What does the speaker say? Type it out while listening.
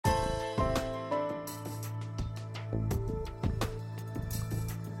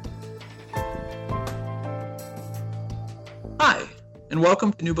and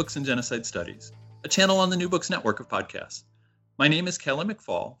welcome to New Books in Genocide Studies, a channel on the New Books network of podcasts. My name is Kelly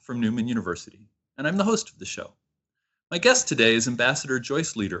McFall from Newman University, and I'm the host of the show. My guest today is Ambassador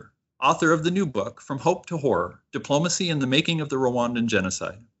Joyce Leader, author of the new book, From Hope to Horror, Diplomacy and the Making of the Rwandan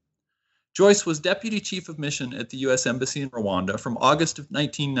Genocide. Joyce was Deputy Chief of Mission at the U.S. Embassy in Rwanda from August of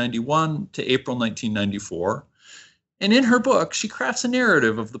 1991 to April 1994, and in her book, she crafts a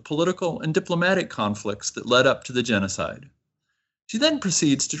narrative of the political and diplomatic conflicts that led up to the genocide. She then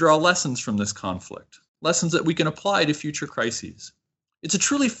proceeds to draw lessons from this conflict, lessons that we can apply to future crises. It's a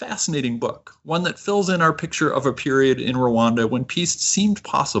truly fascinating book, one that fills in our picture of a period in Rwanda when peace seemed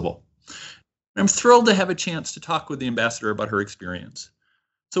possible. I'm thrilled to have a chance to talk with the ambassador about her experience.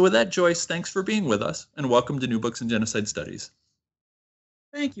 So with that, Joyce, thanks for being with us, and welcome to New Books in Genocide Studies.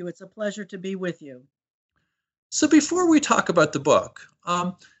 Thank you. It's a pleasure to be with you. So before we talk about the book,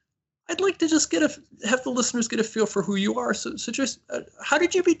 I'd like to just have the listeners get a feel for who you are. So just how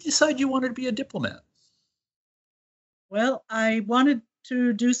did you decide you wanted to be a diplomat? Well, I wanted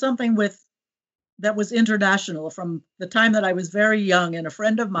to do something that was international from the time that I was very young. And a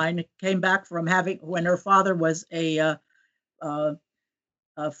friend of mine came back from when her father was a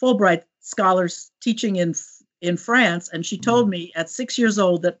Fulbright scholar teaching in France, and she told me at 6 years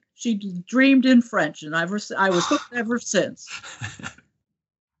old that she dreamed in French, and I was hooked ever since.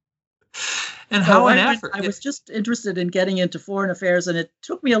 And so I was just interested in getting into foreign affairs, and it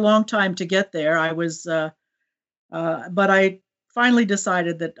took me a long time to get there. But I finally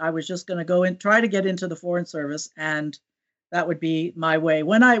decided that I was just going to go and try to get into the Foreign Service, and that would be my way.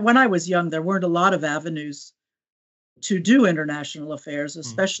 When I was young, there weren't a lot of avenues to do international affairs,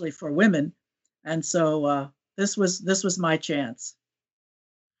 especially for women, and so this was my chance.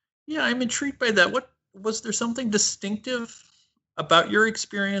 Yeah, I'm intrigued by that. What was there something distinctive about your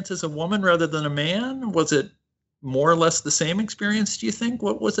experience as a woman rather than a man? Was it more or less the same experience, do you think?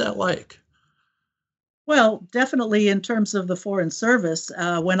 What was that like? Well, definitely in terms of the Foreign Service,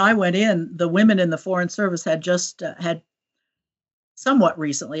 when I went in, the women in the Foreign Service had just had somewhat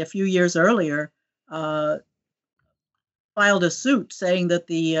recently, a few years earlier, filed a suit saying that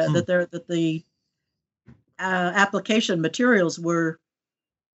the application materials were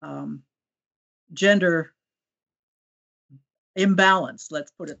gender imbalanced, let's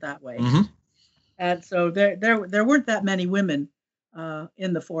put it that way. Mm-hmm. And so there weren't that many women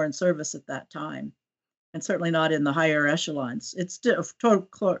in the Foreign Service at that time, and certainly not in the higher echelons. It's of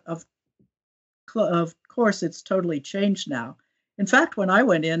course it's totally changed now. In fact, when I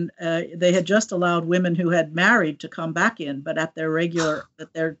went in, they had just allowed women who had married to come back in, but at their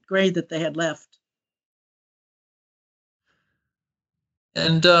grade that they had left.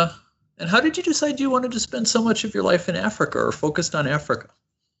 And how did you decide you wanted to spend so much of your life in Africa or focused on Africa?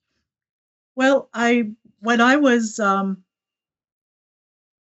 Well, when I was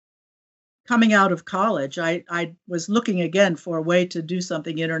coming out of college, I was looking again for a way to do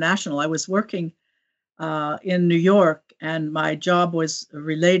something international. I was working in New York, and my job was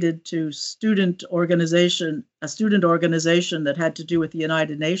related to a student organization that had to do with the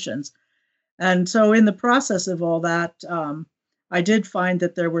United Nations. And so in the process of all that, I did find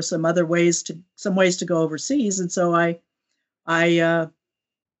that there were some ways to go overseas, and so I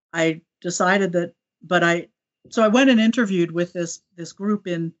decided that. So I went and interviewed with this group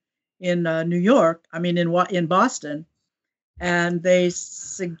in New York. I mean in Boston, and they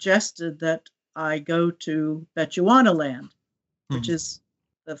suggested that I go to Bechuanaland, which is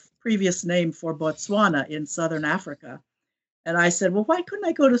the previous name for Botswana in southern Africa. And I said, well, why couldn't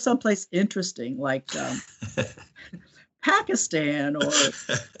I go to someplace interesting like Pakistan or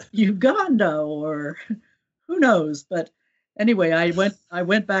Uganda or who knows? But anyway, I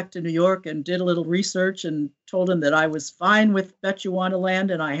went back to New York and did a little research and told him that I was fine with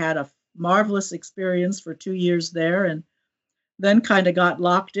Bechuanaland, and I had a marvelous experience for 2 years there, and then kind of got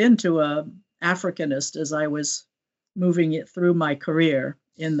locked into a Africanist as I was moving it through my career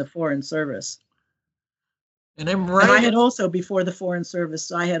in the Foreign Service. And I'm right. And I had also, before the Foreign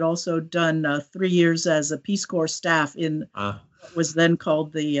Service, I had also done 3 years as a Peace Corps staff in what was then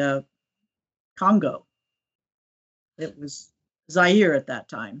called the Congo. It was Zaire at that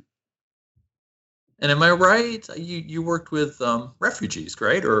time. And am I right? You worked with refugees,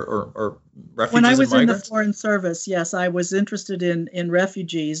 right? Or refugees when I was and in the Foreign Service, yes, I was interested in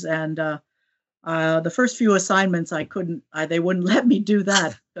refugees, and the first few assignments they wouldn't let me do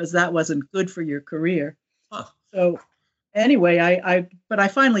that because that wasn't good for your career. Huh. So anyway, but I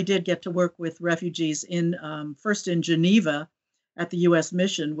finally did get to work with refugees first in Geneva at the U.S.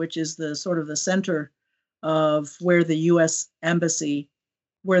 mission, which is the sort of the center of where the U.S. Embassy,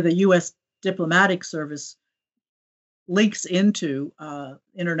 where the U.S. diplomatic service links into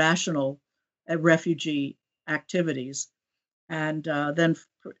international refugee activities. And then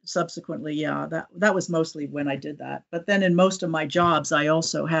subsequently, yeah, that was mostly when I did that. But then in most of my jobs, I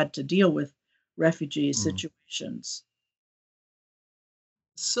also had to deal with refugee situations.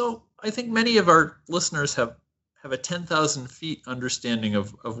 So I think many of our listeners have a 10,000 feet understanding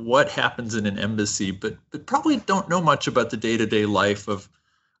of what happens in an embassy, but probably don't know much about the day-to-day life of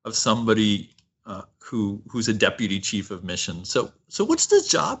somebody who's a deputy chief of mission. So what's the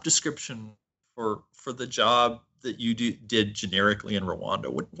job description for the job that you did generically in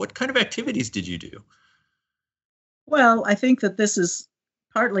Rwanda? What kind of activities did you do? Well, I think that this is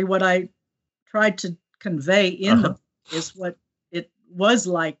partly what I tried to convey in the book, is what it was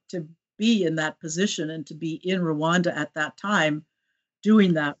like to be in that position and to be in Rwanda at that time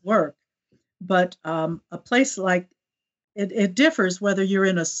doing that work. But a place like it differs whether you're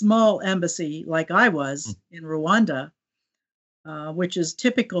in a small embassy like I was in Rwanda, which is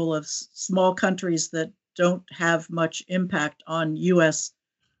typical of small countries that don't have much impact on U.S.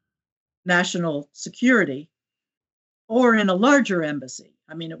 national security, or in a larger embassy.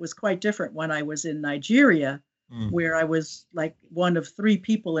 I mean, it was quite different when I was in Nigeria, where I was like one of 3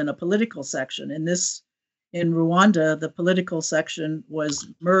 people in a political section. In Rwanda, the political section was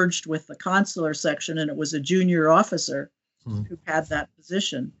merged with the consular section, and it was a junior officer who had that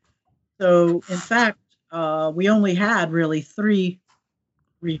position. So, in fact, we only had really 3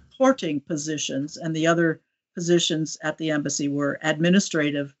 reporting positions, and the other positions at the embassy were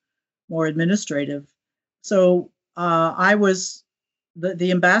more administrative. So I was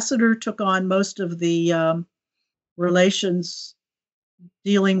the ambassador took on most of the relations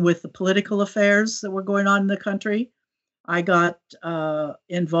dealing with the political affairs that were going on in the country. I got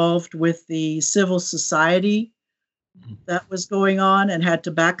involved with the civil society that was going on and had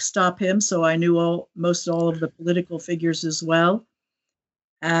to backstop him, so I knew most all of the political figures as well.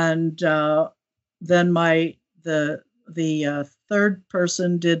 And then the third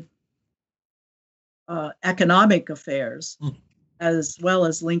person did economic affairs, as well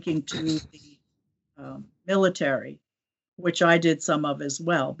as linking to the military, which I did some of as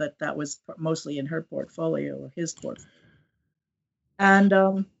well, but that was mostly in her portfolio or his portfolio.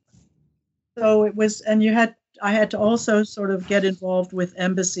 And so it was, and I had to also sort of get involved with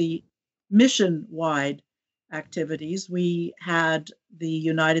embassy mission-wide activities. We had the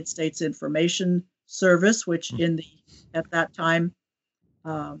United States Information Service, which at that time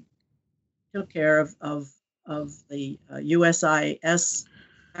took care of the USIS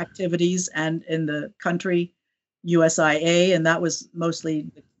activities, and in the country USIA, and that was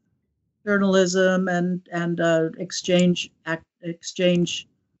mostly journalism and exchange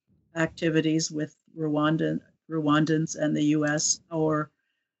activities with Rwandans and the U.S.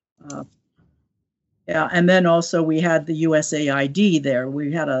 And then also we had the USAID there.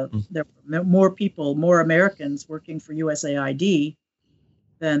 We had there were more Americans working for USAID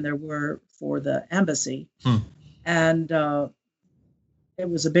than there were for the embassy, and it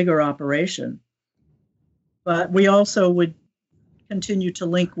was a bigger operation. But we also would continue to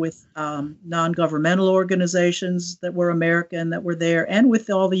link with non-governmental organizations that were American that were there, and with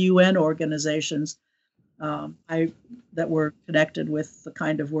all the UN organizations that were connected with the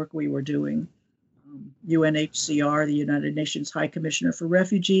kind of work we were doing. UNHCR, the United Nations High Commissioner for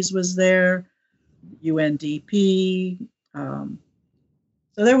Refugees, was there. UNDP.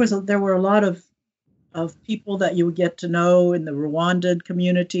 So there were a lot of people that you would get to know in the Rwandan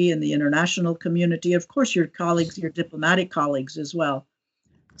community and the international community. Of course, your colleagues, your diplomatic colleagues as well.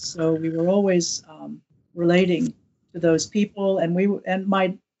 So we were always relating to those people, and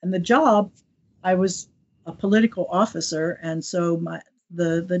the job, I was a political officer, and so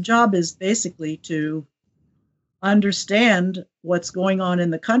the job is basically to understand what's going on in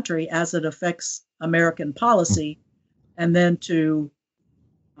the country as it affects American policy, and then to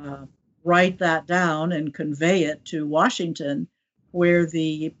write that down and convey it to Washington, where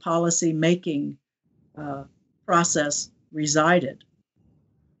the policy making process resided.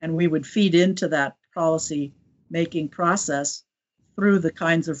 And we would feed into that policy making process through the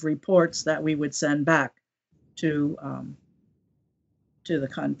kinds of reports that we would send back to the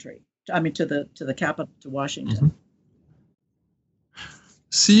country. I mean, to the capital, to Washington.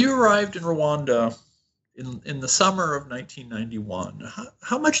 So you arrived in Rwanda in the summer of 1991.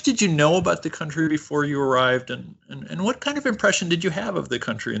 How much did you know about the country before you arrived, and what kind of impression did you have of the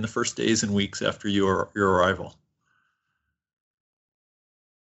country in the first days and weeks after your arrival?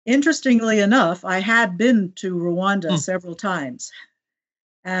 Interestingly enough, I had been to Rwanda several times,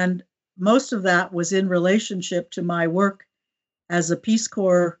 and most of that was in relationship to my work as a Peace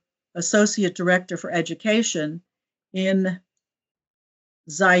Corps Associate Director for Education in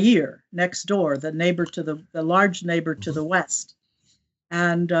Zaire next door, the neighbor to the large neighbor to the west.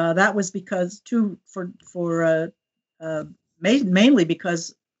 And that was because mainly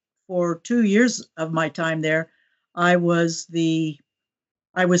because for 2 years of my time there, I was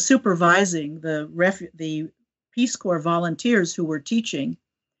supervising the Peace Corps volunteers who were teaching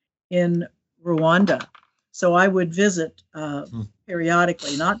in Rwanda. So I would visit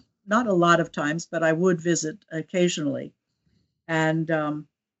periodically, not a lot of times, but I would visit occasionally. And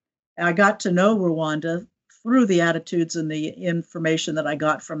I got to know Rwanda through the attitudes and the information that I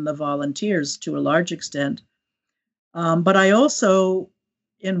got from the volunteers to a large extent. But I also,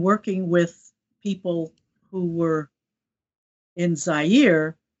 in working with people who were in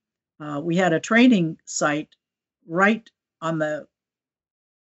Zaire, we had a training site right on the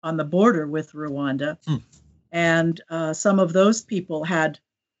border with Rwanda, and some of those people had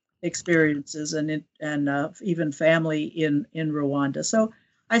experiences and even family in Rwanda. So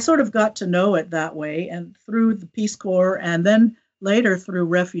I sort of got to know it that way, and through the Peace Corps, and then later through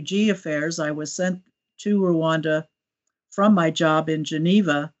Refugee Affairs, I was sent to Rwanda from my job in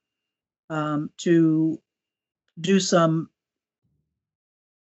Geneva to do some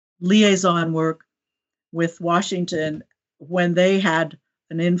liaison work with Washington when they had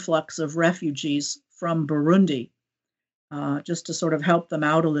an influx of refugees from Burundi, just to sort of help them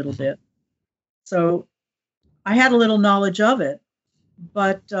out a little bit. So I had a little knowledge of it.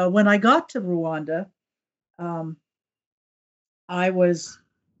 But when I got to Rwanda, it was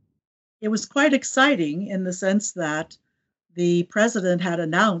quite exciting in the sense that the president had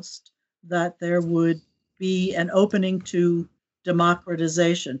announced that there would be an opening to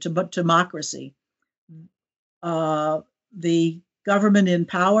democratization, to democracy. The government in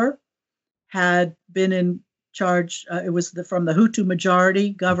power had been in charge. It was from the Hutu majority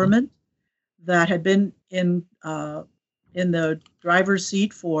government that had been in the driver's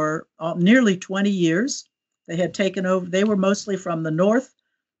seat for nearly 20 years. They had taken over. They were mostly from the north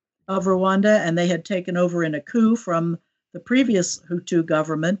of Rwanda, and they had taken over in a coup from the previous Hutu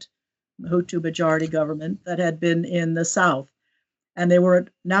government, Hutu majority government that had been in the south. And they were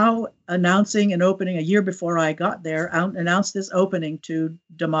now announcing an opening a year before I got there, announced this opening to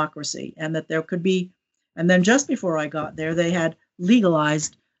democracy, and that there could be, and then just before I got there, they had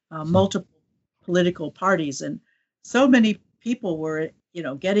legalized multiple political parties. And so many people were,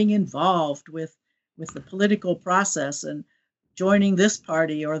 getting involved with the political process and joining this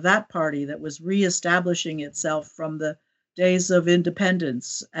party or that party that was reestablishing itself from the days of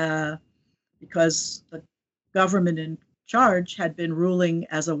independence, because the government in charge had been ruling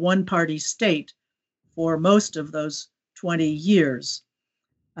as a one-party state for most of those 20 years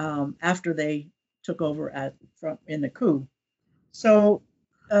after they took over in the coup. So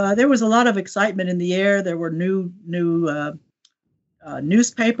there was a lot of excitement in the air. There were new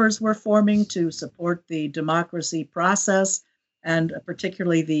newspapers were forming to support the democracy process, and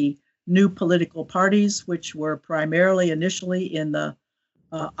particularly the new political parties, which were primarily initially in the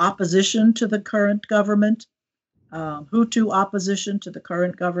opposition to the current government. Hutu opposition to the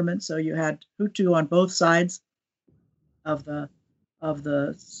current government. So you had Hutu on both sides of the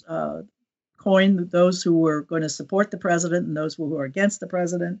coin, those who were going to support the president and those who were against the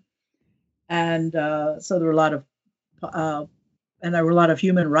president. And so there were a lot of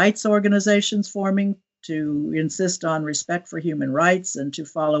human rights organizations forming to insist on respect for human rights and to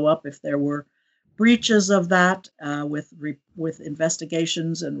follow up if there were breaches of that with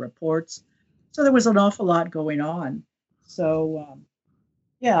investigations and reports. So there was an awful lot going on. So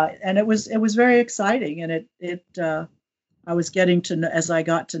and it was very exciting, and I was getting to know, as I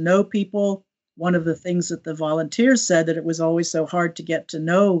got to know people. One of the things that the volunteers said, that it was always so hard to get to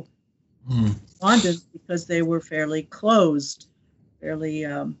know Rwandans because they were fairly closed, fairly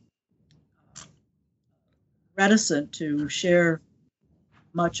reticent to share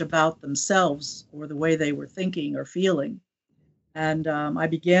much about themselves or the way they were thinking or feeling. And I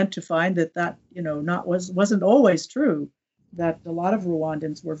began to find that wasn't always true, that a lot of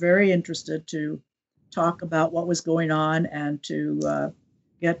Rwandans were very interested to talk about what was going on and to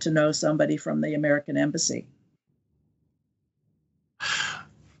get to know somebody from the American embassy.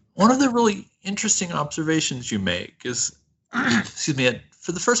 One of the really interesting observations you make is, excuse me,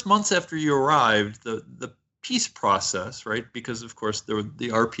 for the first months after you arrived, the peace process, right? Because of course the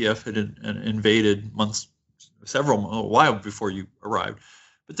RPF had invaded a while before you arrived,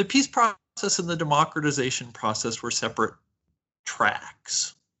 but the peace process and the democratization process were separate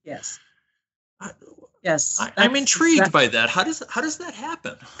tracks. Yes. Yes. I'm intrigued by that. How does that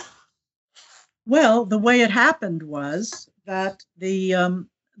happen? Well, the way it happened was that the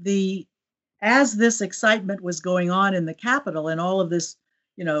as this excitement was going on in the capital, and all of this,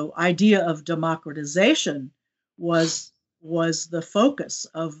 idea of democratization was the focus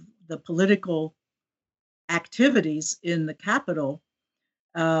of the political activities in the capital.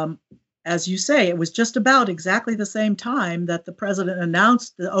 Um, as you say, it was just about exactly the same time that the president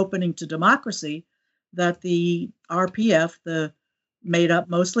announced the opening to democracy that the RPF, made up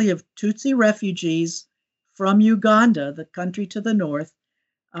mostly of Tutsi refugees from Uganda, the country to the north,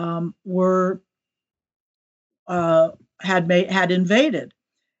 were had invaded.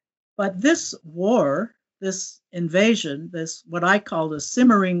 But this war, this invasion, this what I called it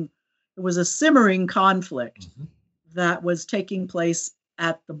was a simmering conflict that was taking place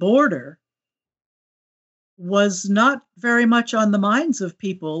at the border, was not very much on the minds of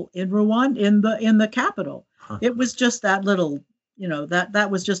people in Rwanda, in the capital. It was just that little, that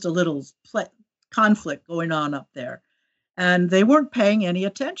was just a little conflict going on up there, and they weren't paying any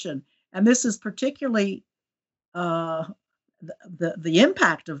attention. And this is particularly the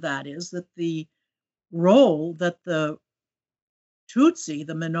impact of that is that the role that the Tutsi,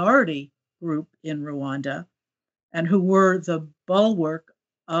 the minority group in Rwanda, and who were the bulwark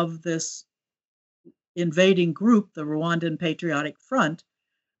of this invading group, the Rwandan Patriotic Front,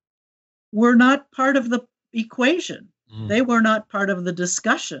 were not part of the equation. They were not part of the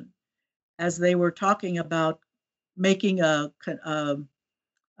discussion as they were talking about making a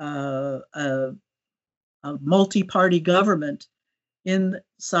multi-party government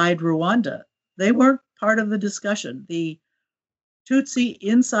inside Rwanda. They weren't part of the discussion. The Tutsi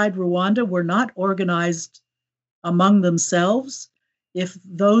inside Rwanda were not organized among themselves. If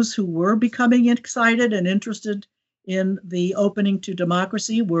those who were becoming excited and interested in the opening to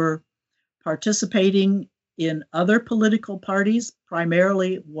democracy were participating in other political parties,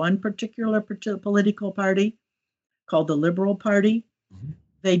 primarily one particular political party called the Liberal Party,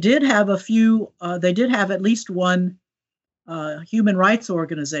 they did have they did have at least one human rights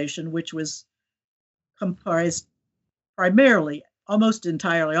organization, which was comprised primarily, almost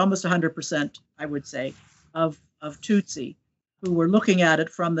entirely, almost 100%, I would say, of Tutsi, who were looking at it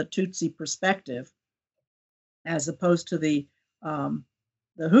from the Tutsi perspective, as opposed to the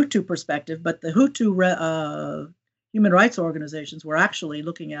Hutu perspective. But the Hutu human rights organizations were actually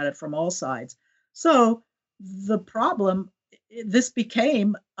looking at it from all sides. So the problem, this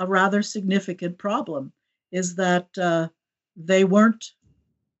became a rather significant problem, is that they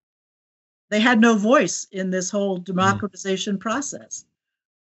had no voice in this whole democratization process.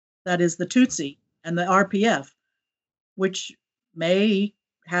 That is the Tutsi and the RPF, which may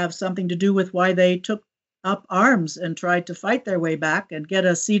have something to do with why they took up arms and tried to fight their way back and get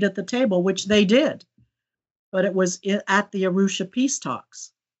a seat at the table, which they did. But it was at the Arusha peace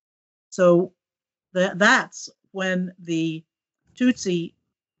talks. So that's when the Tutsi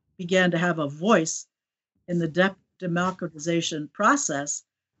began to have a voice in the democratization process,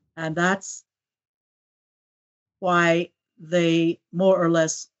 and that's why they more or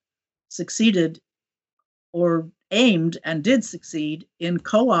less succeeded, or aimed and did succeed, in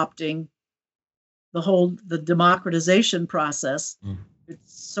co-opting the democratization process. It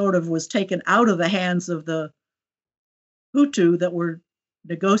sort of was taken out of the hands of the Hutu that were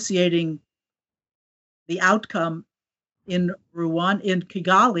negotiating the outcome in Rwanda, in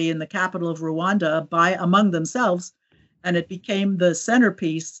Kigali, in the capital of Rwanda, among themselves, and it became the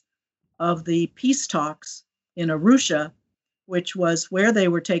centerpiece of the peace talks in Arusha, which was where they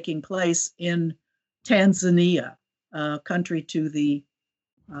were taking place in Tanzania, a country to the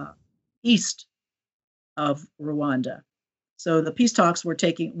east of Rwanda. So the peace talks were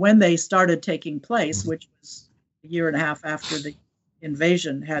when they started taking place, which was a year and a half after the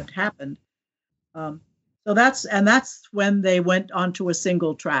invasion had happened. So that's when they went onto a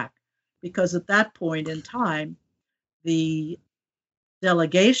single track, because at that point in time, the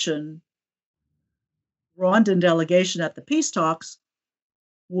Rwandan delegation at the peace talks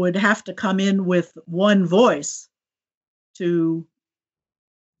would have to come in with one voice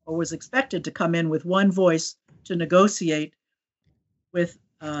was expected to come in with one voice to negotiate with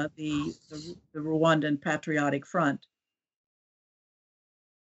the Rwandan Patriotic Front.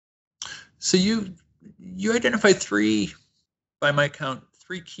 So you identified by my count,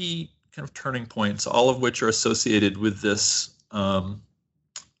 three key kind of turning points, all of which are associated with this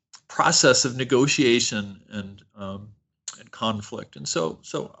process of negotiation and conflict. And so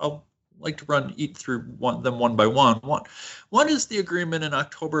I'll like to eat through them one by one. One is the agreement in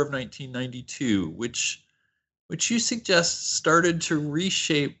October of 1992, which you suggest started to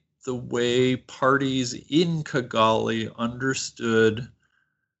reshape the way parties in Kigali understood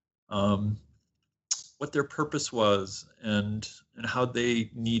what their purpose was and how they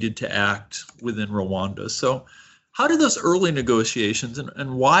needed to act within Rwanda. So how did those early negotiations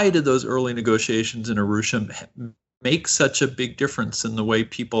and why did those early negotiations in Arusha make such a big difference in the way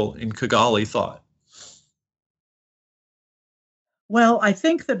people in Kigali thought? Well, I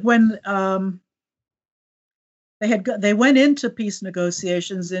think that when they went into peace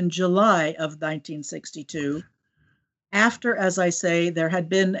negotiations in July of 1962, after, as I say, there had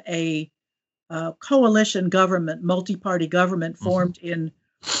been a coalition government, multi-party government formed in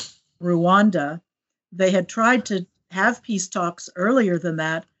Rwanda. They had tried to have peace talks earlier than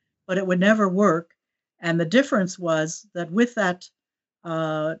that, but it would never work. And the difference was that with that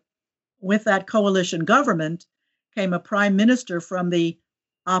coalition government came a prime minister from the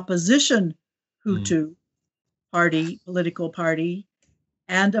opposition Hutu political party,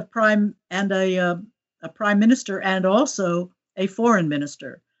 and a prime minister and also a foreign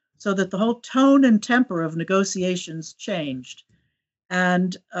minister, so that the whole tone and temper of negotiations changed.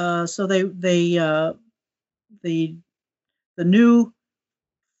 And so the new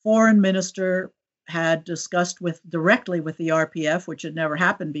foreign minister had discussed directly with the RPF, which had never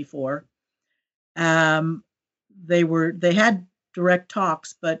happened before. They had direct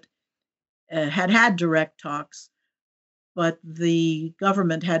talks, but had direct talks, but the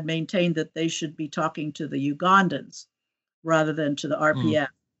government had maintained that they should be talking to the Ugandans rather than to the RPF.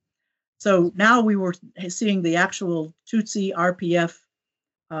 So now we were seeing the actual Tutsi RPF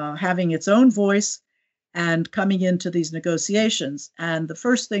having its own voice and coming into these negotiations. And the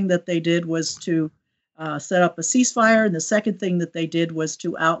first thing that they did was to set up a ceasefire. And the second thing that they did was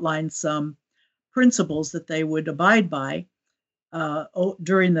to outline some principles that they would abide by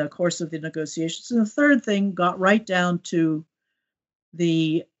during the course of the negotiations. And the third thing got right down to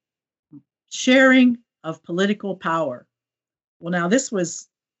the sharing of political power. Well, now this was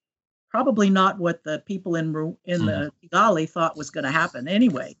probably not what the people in the Kigali thought was going to happen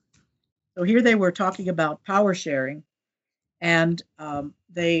anyway. So here they were talking about power sharing, and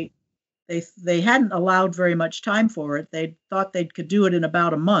they hadn't allowed very much time for it. They thought they could do it in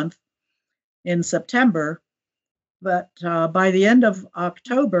about a month in September, but by the end of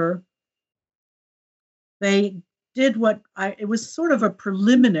October, they did it was sort of a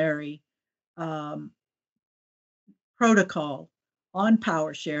preliminary protocol on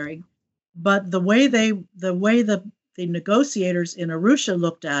power sharing, but the way the negotiators in Arusha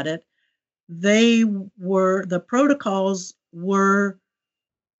looked at it, the protocols were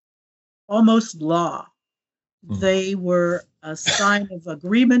almost law. They were a sign of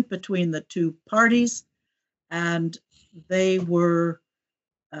agreement between the two parties, and they were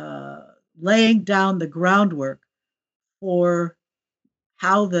laying down the groundwork for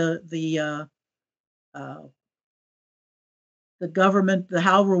how the government,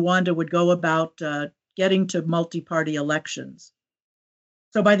 how Rwanda would go about getting to multi-party elections.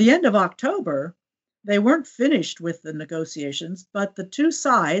 So by the end of October, they weren't finished with the negotiations, but the two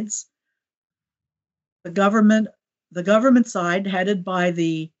sides, the government side headed by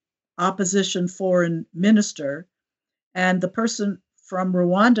the opposition foreign minister, and the person from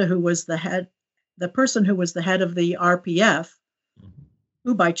Rwanda who was the head of the RPF,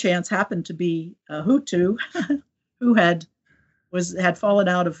 who by chance happened to be a Hutu, who had fallen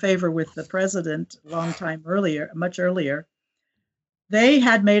out of favor with the president much earlier. They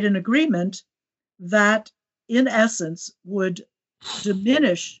had made an agreement that, in essence, would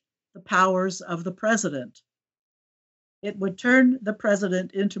diminish the powers of the president. It would turn the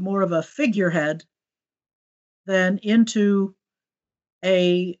president into more of a figurehead than into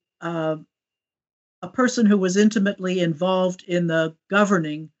a person who was intimately involved in the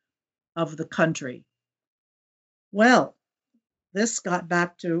governing of the country. Well, when this got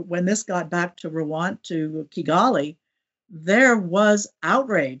back to Rwanda, to Kigali, there was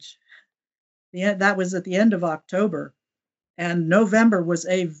outrage. That was at the end of October, and November was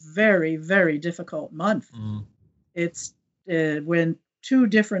a very, very difficult month. It's when two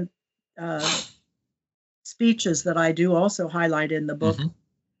different speeches that I do also highlight in the book.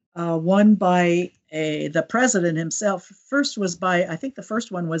 One by the president himself. I think the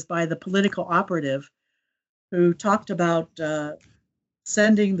first one was by the political operative, who talked about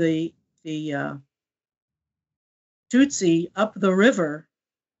sending the Tutsi up the river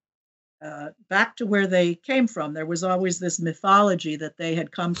back to where they came from. There was always this mythology that they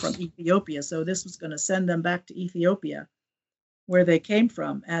had come from Ethiopia, so this was going to send them back to Ethiopia, where they came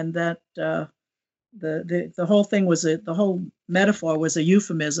from, and that the whole thing the whole metaphor was a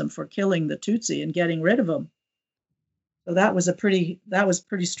euphemism for killing the Tutsi and getting rid of them. So that was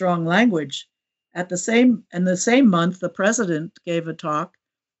pretty strong language. In the same month, the president gave a talk,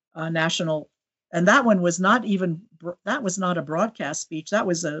 a national and that one was not even, that was not a broadcast speech. That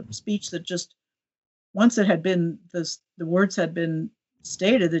was a speech that just, once it had been, the words had been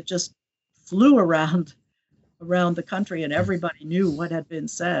stated, it just flew around the country, and everybody knew what had been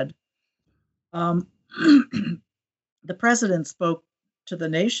said. The president spoke to the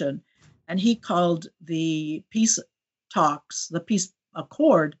nation, and he called the peace talks, the peace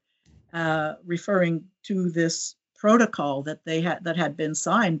accord, referring to this protocol that had been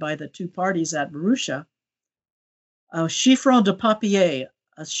signed by the two parties at Arusha, a chiffon de papier,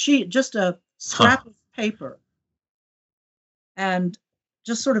 just a scrap of paper, and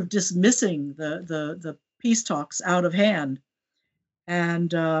just sort of dismissing the peace talks out of hand.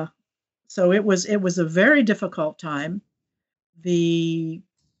 And so it was a very difficult time. The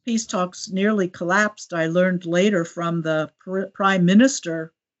peace talks nearly collapsed. I learned later from the prime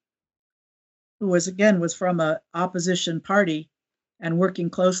minister, who was from an opposition party and working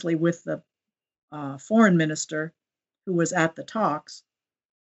closely with the foreign minister who was at the talks,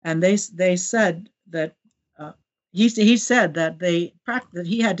 and they said that he said that that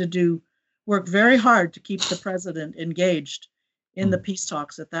he had to work very hard to keep the president engaged in the peace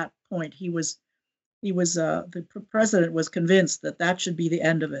talks. At that point, the president was convinced that should be the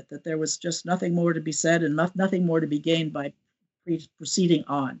end of it, that there was just nothing more to be said and nothing more to be gained by proceeding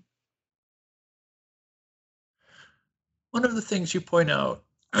on. One of the things you point out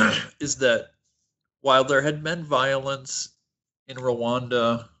is that while there had been violence in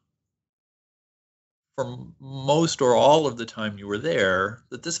Rwanda for most or all of the time you were there,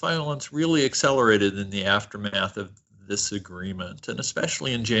 that this violence really accelerated in the aftermath of this agreement, and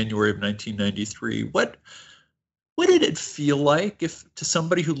especially in January of 1993. What did it feel like, if to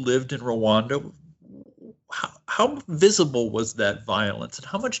somebody who lived in Rwanda? How visible was that violence, and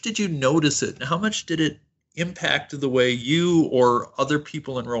how much did you notice it, and how much did it impact the way you or other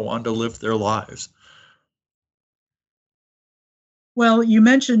people in Rwanda lived their lives? Well, you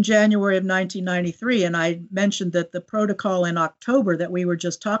mentioned January of 1993, and I mentioned that the protocol in October that we were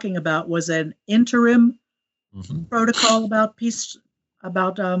just talking about was an interim protocol about peace,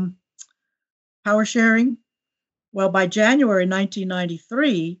 about power sharing. Well, by January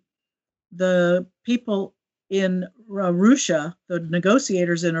 1993, the people in Arusha, the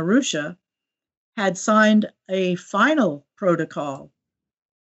negotiators in Arusha, had signed a final protocol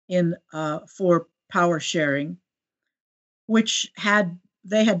for power sharing, which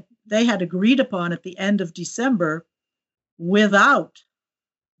they had agreed upon at the end of December without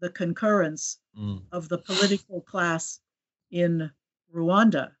the concurrence of the political class in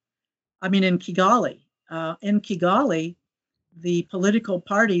Rwanda. I mean, in Kigali. In Kigali, the political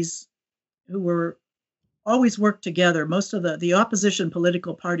parties who were always worked together, most of the opposition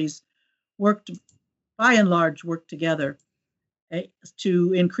political parties by and large worked together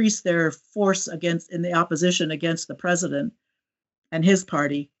to increase their force in the opposition against the president and his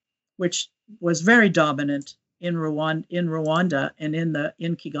party, which was very dominant in Rwanda and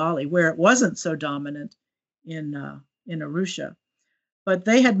in Kigali, where it wasn't so dominant in Arusha. But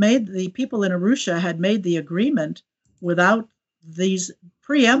the people in Arusha had made the agreement without these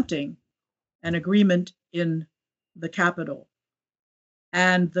preempting an agreement in the capital.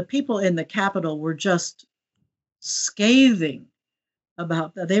 And the people in the capital were just scathing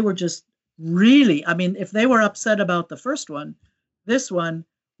about that. They were just really, I mean, if they were upset about the first one, this one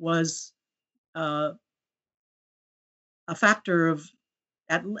was a factor of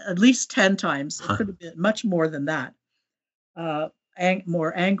at least 10 times. It could have been much more than that,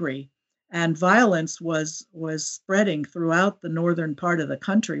 more angry. And violence was spreading throughout the northern part of the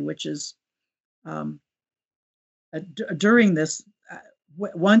country, which is during this,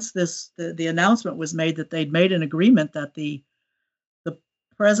 once the announcement was made that they'd made an agreement that the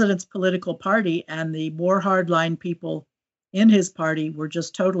president's political party and the more hardline people in his party were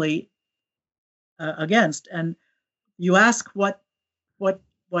just totally against. And you ask what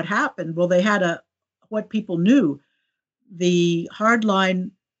happened? Well, they had what people knew. The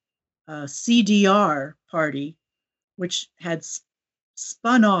hardline CDR party, which had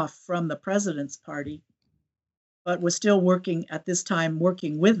spun off from the president's party, but was still working at this time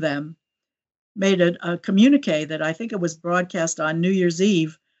with them, made a communique that I think it was broadcast on New Year's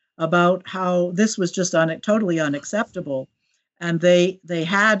Eve about how this was just totally unacceptable. And they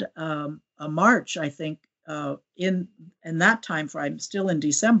had a march, I think, in that time frame, still in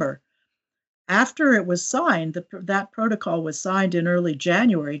December. After it was signed, that protocol was signed in early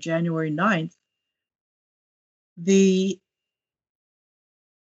January 9th.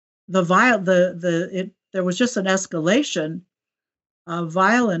 There was just an escalation,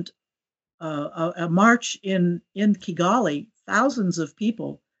 violent, a march in Kigali. Thousands of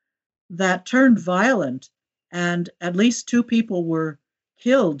people that turned violent, and at least 2 people were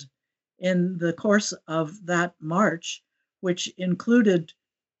killed in the course of that march, which included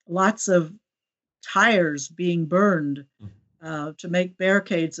lots of tires being burned to make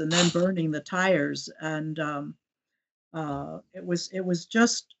barricades and then burning the tires. And it was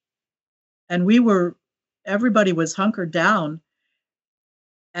just, and everybody was hunkered down.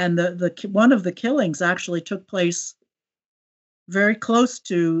 And the one of the killings actually took place very close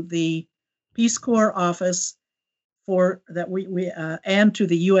to the Peace Corps office and to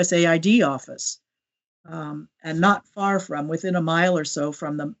the USAID office, and not far from, within a mile or so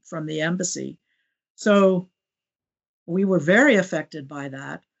from the embassy. So we were very affected by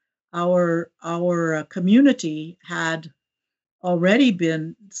that. Our community had already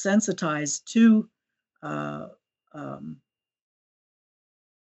been sensitized to the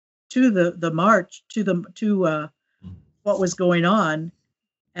march, to what was going on,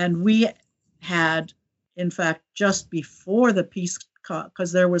 and we had, in fact, just before the peace,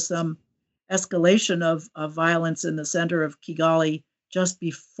 because there was some escalation of violence in the center of Kigali just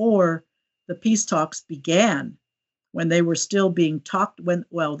before the peace talks began, when they were still being talked. They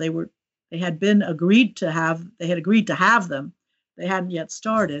had agreed to have them. They hadn't yet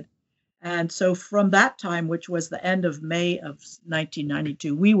started. And so from that time, which was the end of May of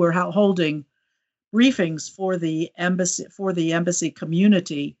 1992, we were holding briefings for the embassy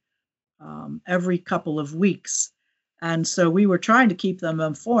community every couple of weeks. And so we were trying to keep them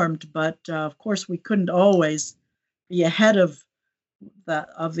informed, but of course we couldn't always be ahead of the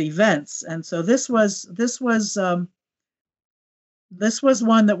events. And so this was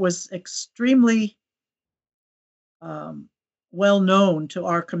one that was extremely well known to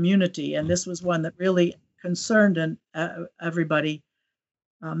our community, and this was one that really concerned everybody.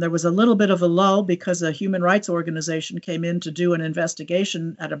 There was a little bit of a lull because a human rights organization came in to do an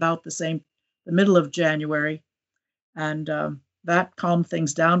investigation at about the middle of January, and that calmed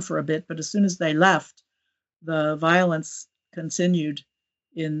things down for a bit. But as soon as they left, the violence continued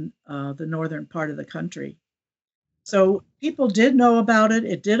in the northern part of the country. So people did know about it.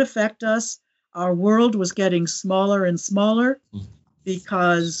 It did affect us. Our world was getting smaller and smaller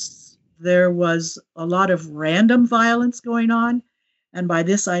because there was a lot of random violence going on. And by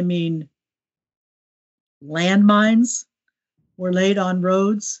this, I mean landmines were laid on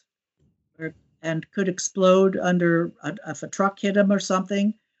roads and could explode if a truck hit them or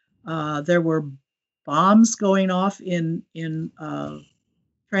something. There were bombs going off in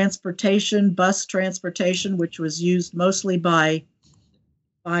transportation, bus transportation, which was used mostly by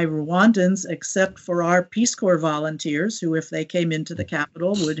Rwandans, except for our Peace Corps volunteers, who, if they came into the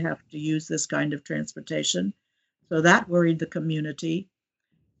capital, would have to use this kind of transportation. So that worried the community.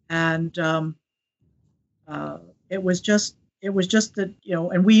 And it was just that,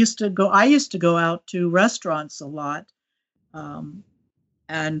 and I used to go out to restaurants a lot.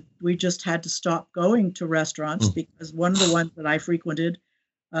 And we just had to stop going to restaurants because one of the ones that I frequented,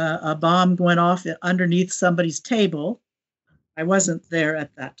 a bomb went off underneath somebody's table. I wasn't there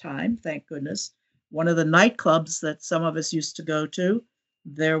at that time, thank goodness. One of the nightclubs that some of us used to go to,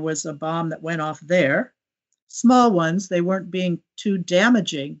 there was a bomb that went off there. Small ones, they weren't being too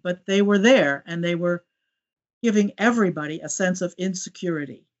damaging, but they were there, and they were giving everybody a sense of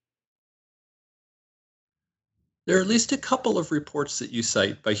insecurity. There are at least a couple of reports that you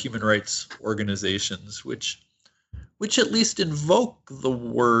cite by human rights organizations which at least invoke the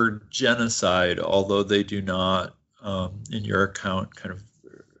word genocide, although they do not, in your account, kind of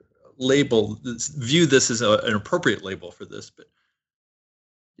view this as an appropriate label for this. But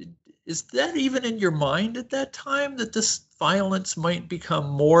is that even in your mind at that time, that this violence might become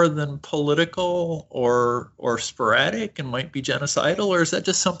more than political or sporadic and might be genocidal, or is that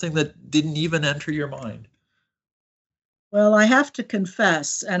just something that didn't even enter your mind? Well, I have to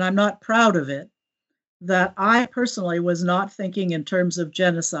confess, and I'm not proud of it, that I personally was not thinking in terms of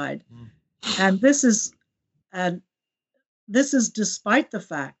genocide. And this is despite the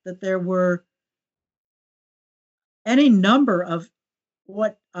fact that there were any number of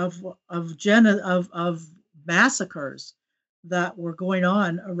massacres that were going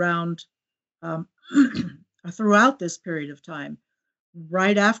on around throughout this period of time.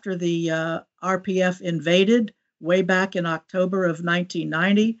 Right after the RPF invaded, way back in October of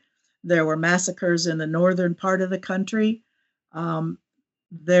 1990, there were massacres in the northern part of the country.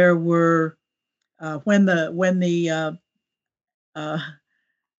 There were and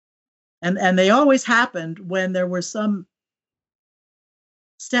they always happened when there were some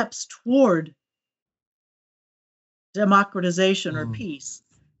steps toward democratization or peace.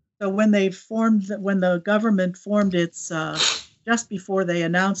 So when the government formed its just before they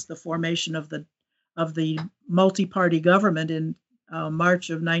announced the formation of the multi-party government in March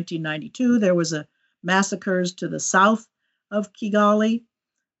of 1992. There was a massacres to the south of Kigali.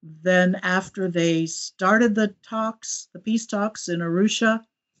 Then after they started the peace talks in Arusha,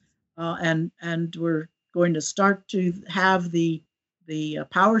 and were going to start to have the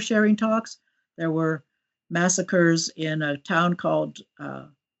power sharing talks, there were massacres in a town called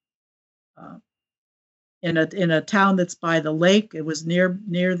in a town that's by the lake. It was near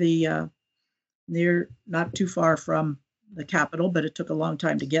not too far from the capital, but it took a long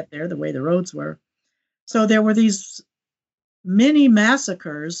time to get there, the way the roads were. So there were these mini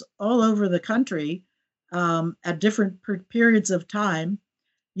massacres all over the country at different periods of time.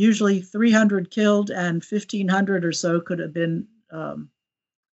 Usually 300 killed and 1,500 or so could have been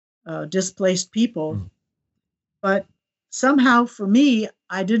displaced people. Mm. But somehow, for me,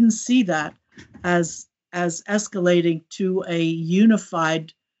 I didn't see that as escalating to a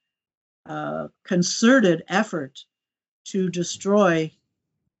unified, concerted effort to destroy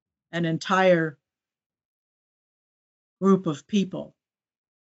an entire group of people,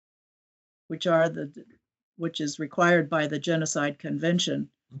 which is required by the Genocide Convention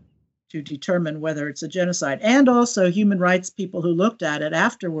to determine whether it's a genocide. And also human rights people who looked at it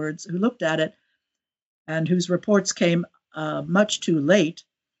afterwards, and whose reports came much too late,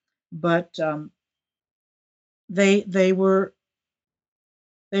 but they were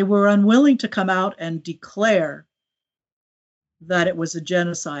unwilling to come out and declare that it was a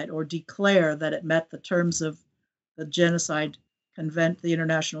genocide or declare that it met the terms of the the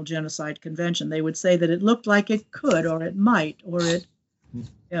International Genocide Convention. They would say that it looked like it could, or it might, or it,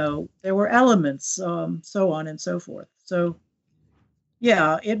 there were elements, so on and so forth. So,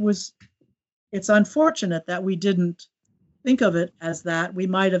 yeah, it's unfortunate that we didn't think of it as that. We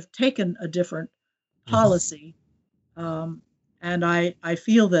might have taken a different policy. And I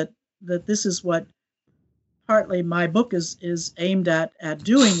feel that this is what partly my book is aimed at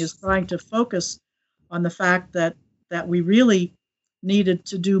doing, is trying to focus on the fact that we really needed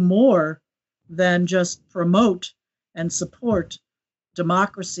to do more than just promote and support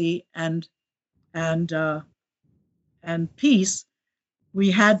democracy and peace. We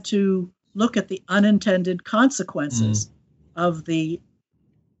had to look at the unintended consequences of the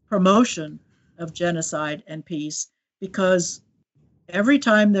promotion of genocide and peace, because every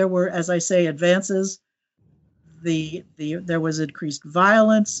time there were, as I say, advances, there was increased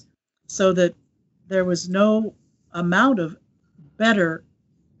violence, so that there was no amount of better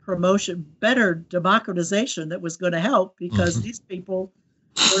promotion, better democratization that was going to help, because these people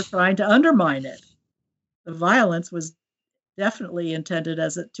were trying to undermine it. The violence was definitely intended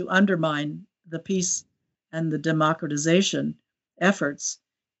to undermine the peace and the democratization efforts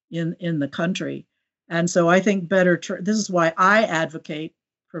in the country. And so I think this is why I advocate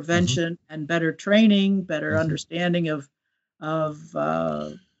prevention and better training, better understanding of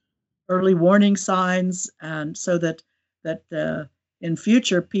early warning signs, and so that in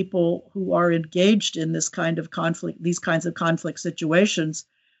future, people who are engaged in this kind of conflict, these kinds of conflict situations,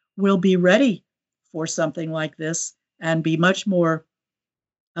 will be ready for something like this and be much more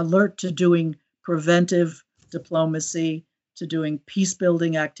alert to doing preventive diplomacy, to doing peace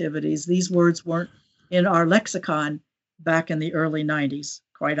building activities. These words weren't in our lexicon back in the early 90s,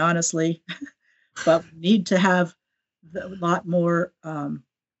 quite honestly, but we need to have a lot more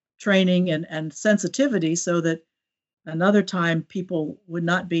training and sensitivity, so that another time people would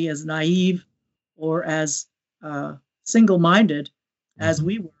not be as naive or as single-minded as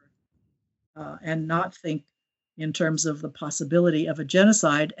we were, and not think in terms of the possibility of a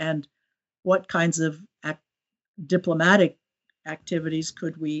genocide, and what kinds of diplomatic activities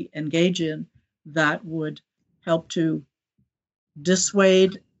could we engage in that would help to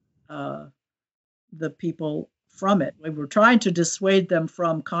dissuade the people from it. We were trying to dissuade them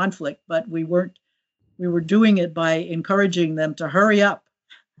from conflict, but we were doing it by encouraging them to hurry up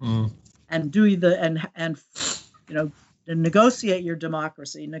and do negotiate your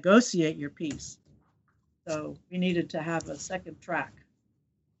democracy, negotiate your peace. So we needed to have a second track.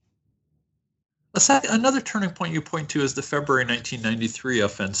 Another turning point you point to is the February 1993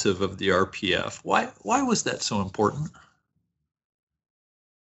 offensive of the RPF. Why was that so important?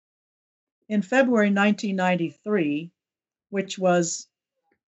 In February 1993, which was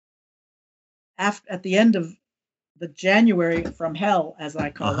at the end of the January from Hell, as I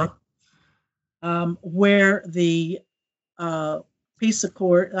call it, where the peace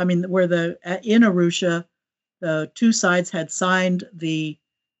accord, in Arusha, the two sides had signed the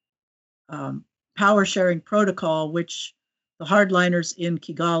power sharing protocol, which the hardliners in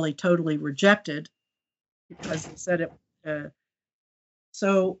Kigali totally rejected, because they said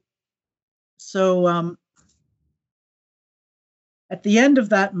So at the end of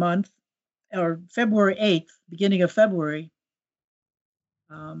that month, or February 8th, beginning of February,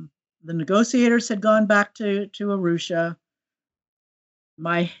 the negotiators had gone back to Arusha.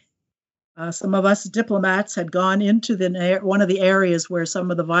 Some of us diplomats had gone into one of the areas where some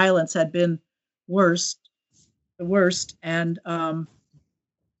of the violence had been the worst, and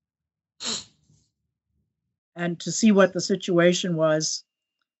to see what the situation was.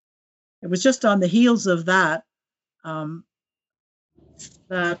 It was just on the heels of that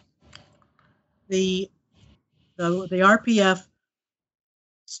that the RPF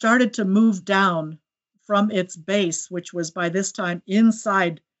started to move down from its base, which was by this time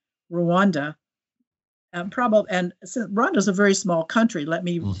inside Rwanda. And Rwanda is a very small country. Let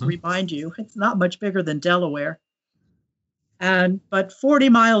me remind you, it's not much bigger than Delaware. But 40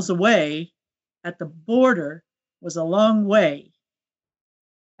 miles away at the border was a long way.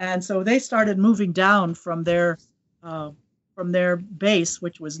 And so they started moving down from their base,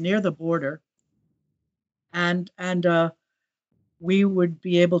 which was near the border. And we would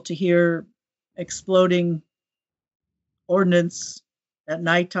be able to hear exploding ordnance at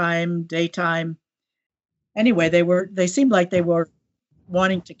nighttime, daytime. Anyway, they seemed like they were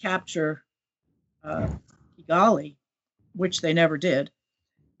wanting to capture Kigali, which they never did.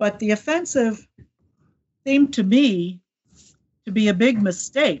 But the offensive seemed to me to be a big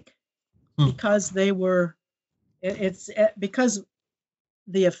mistake because because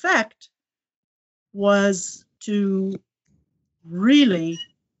the effect was to really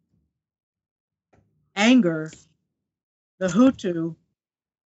anger the Hutu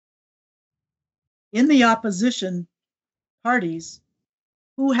in the opposition parties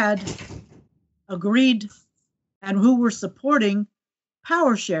who had agreed and who were supporting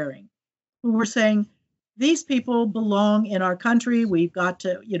power sharing, who were saying, these people belong in our country. We've got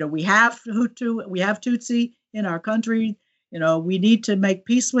to, we have Hutu, we have Tutsi in our country. We need to make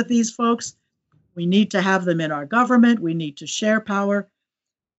peace with these folks. We need to have them in our government. We need to share power.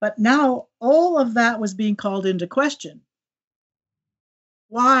 But now all of that was being called into question.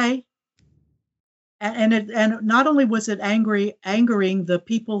 Why? And not only was it angering the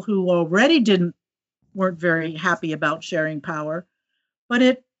people who already weren't very happy about sharing power, but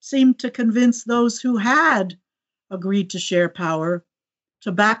it seemed to convince those who had agreed to share power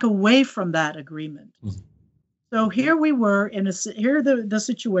to back away from that agreement. So here we were here the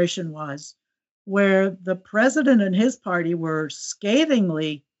situation was where the president and his party were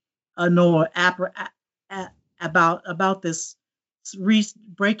scathingly annoyed about this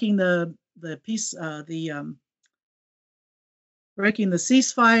breaking the peace, breaking the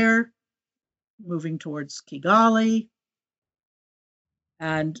ceasefire, moving towards Kigali,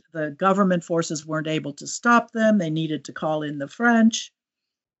 and the government forces weren't able to stop them. They needed to call in the French,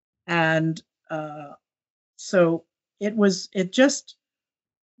 and so it just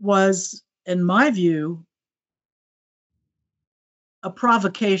was, in my view, a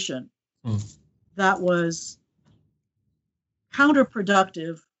provocation that was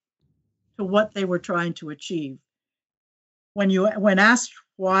counterproductive to what they were trying to achieve. When asked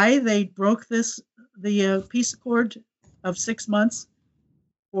why they broke the peace accord of 6 months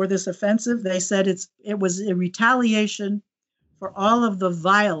for this offensive, they said it was a retaliation for all of the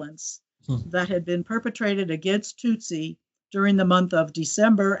violence that had been perpetrated against Tutsi during the month of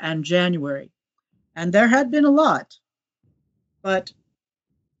December and January. And there had been a lot, but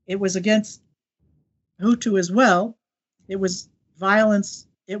it was against Hutu as well. It was violence.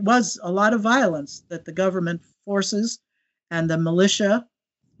 It was a lot of violence that the government forces and the militia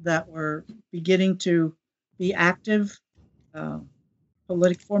that were beginning to be active,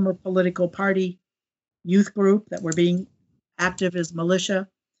 former political party youth group that were being active as militia.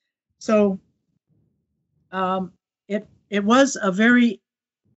 So it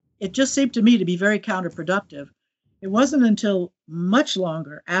just seemed to me to be very counterproductive. It wasn't until much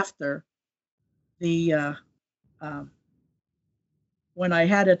longer after when I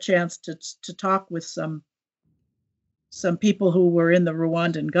had a chance to talk with some people who were in the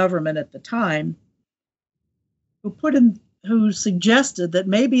Rwandan government at the time, who suggested that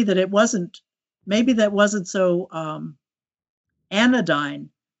maybe that wasn't so anodyne,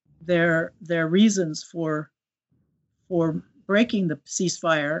 their reasons for breaking the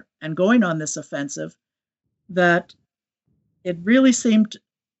ceasefire and going on this offensive, that it really seemed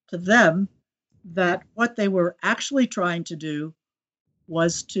to them that what they were actually trying to do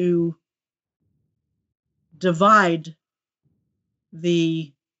was to divide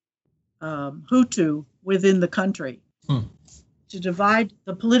the Hutu within the country, to divide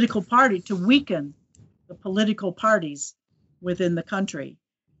the political party, to weaken the political parties within the country.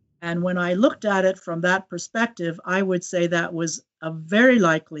 And when I looked at it from that perspective, I would say that was a very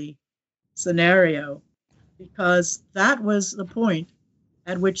likely scenario, because that was the point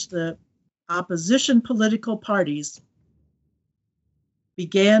at which the opposition political parties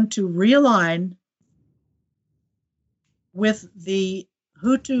began to realign with the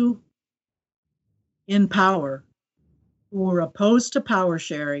Hutu in power, who were opposed to power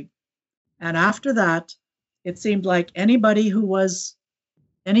sharing. And after that, it seemed like any Hutu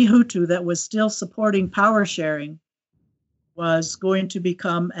that was still supporting power sharing was going to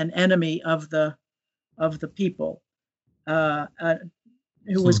become an enemy of the people,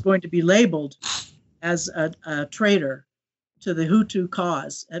 who was going to be labeled as a traitor to the Hutu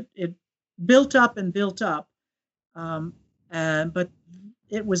cause. It built up and built up, but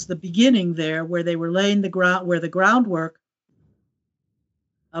it was the beginning there where they were laying the ground, where the groundwork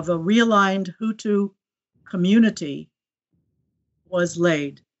of a realigned Hutu community was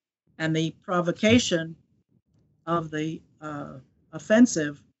laid, and the provocation of the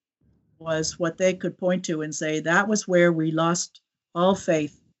offensive was what they could point to and say that was where we lost all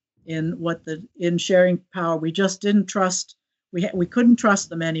faith in in sharing power. We just didn't trust. We couldn't trust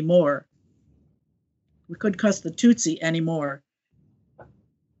them anymore. We couldn't trust the Tutsi anymore.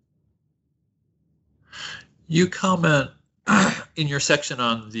 You comment in your section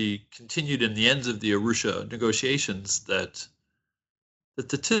on the continued and the ends of the Arusha negotiations that the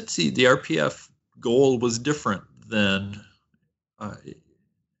Tutsi, the RPF goal was different than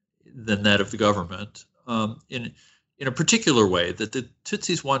that of the government, in a particular way, that the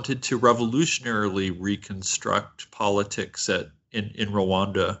Tutsis wanted to revolutionarily reconstruct politics in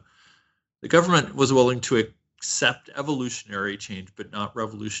Rwanda. The government was willing to accept evolutionary change, but not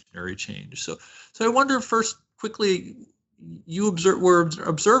revolutionary change. So I wonder, first, quickly, you were an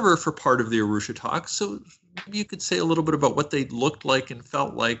observer for part of the Arusha talks, so maybe you could say a little bit about what they looked like and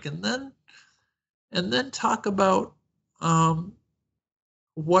felt like, and then talk about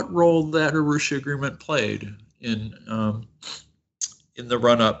what role that Arusha agreement played in the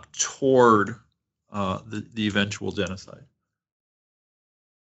run-up toward the eventual genocide.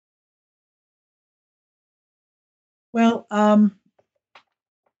 Well,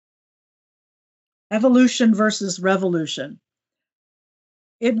 evolution versus revolution.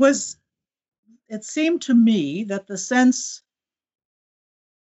 It seemed to me that the sense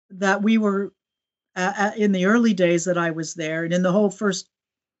that we were in the early days that I was there, and in the whole first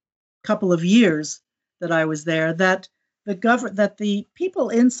couple of years that I was there, that the people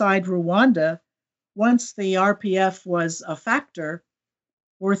inside Rwanda, once the RPF was a factor,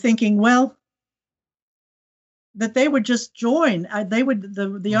 were thinking, well, that they would just join.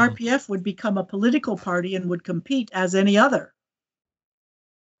 The RPF would become a political party and would compete as any other,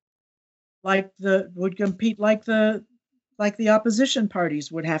 like the opposition parties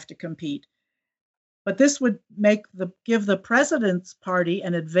would have to compete. But this would give the president's party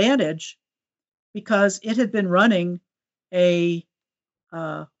an advantage, because it had been running a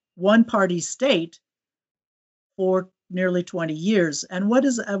one-party state for nearly 20 years. And what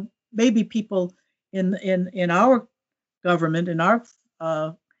is maybe people in our government, in our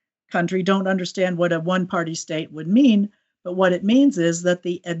country, don't understand what a one-party state would mean. But what it means is that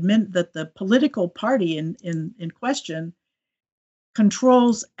the political party in question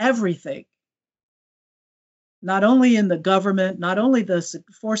controls everything. Not only in the government, not only the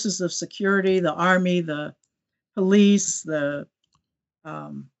forces of security, the army, the police, but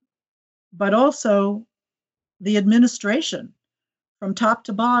also the administration from top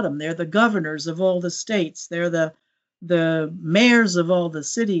to bottom. They're the governors of all the states. They're the mayors of all the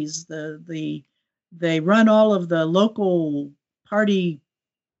cities. They run all of the local party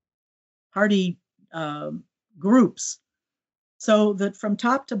groups, so that from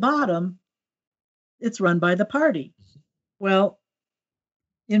top to bottom, it's run by the party. Well,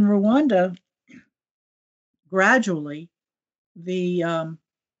 in Rwanda, gradually,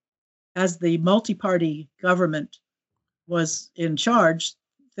 as the multi-party government was in charge,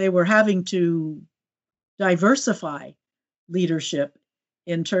 they were having to diversify leadership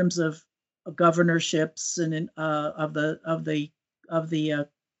in terms of governorships and of the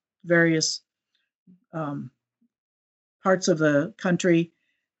various parts of the country.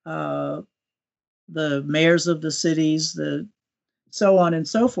 The mayors of the cities, so on and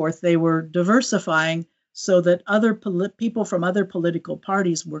so forth. They were diversifying so that other people from other political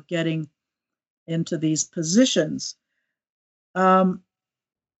parties were getting into these positions. But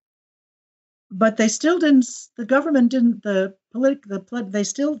they still didn't. The government didn't. They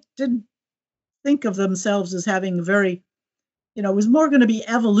still didn't think of themselves as having very. It was more going to be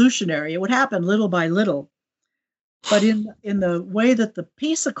evolutionary. It would happen little by little. But in the way that the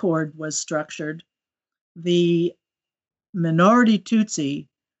peace accord was structured, the minority Tutsi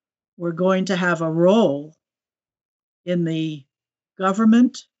were going to have a role in the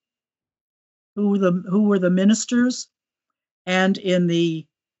government, who were the ministers, and in the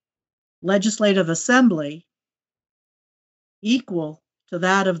legislative assembly, equal to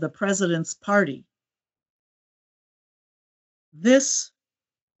that of the president's party. This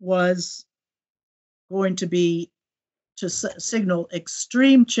was going to be to signal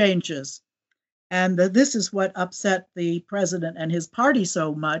extreme changes, and this is what upset the president and his party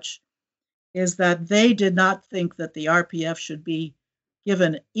so much, is that they did not think that the RPF should be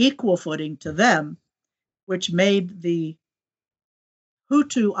given equal footing to them, which made the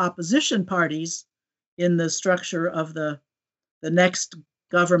Hutu opposition parties in the structure of the next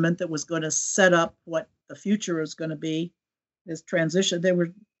government that was going to set up what the future is going to be, this transition. They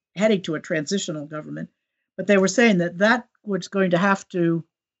were heading to a transitional government, but they were saying that that was going to have to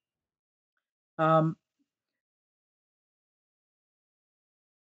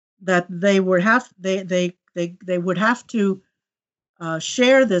that they would have to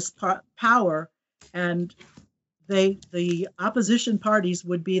share this power, and the opposition parties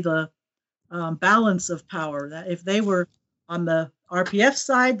would be the balance of power. That if they were on the RPF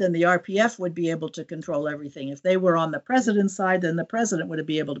side, then the RPF would be able to control everything. If they were on the president's side, then the president would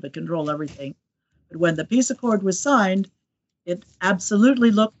be able to control everything. But when the peace accord was signed, it absolutely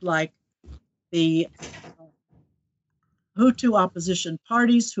looked like the Hutu opposition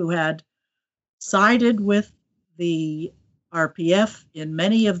parties, who had sided with the RPF in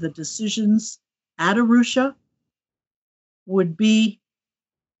many of the decisions at Arusha, would be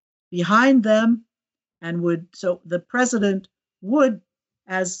behind them, and so the president would,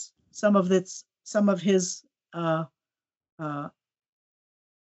 as some of his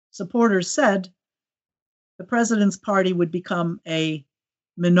supporters said, the president's party would become a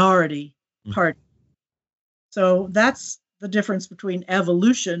minority party. So that's the difference between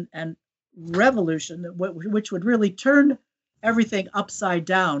evolution and revolution, which would really turn everything upside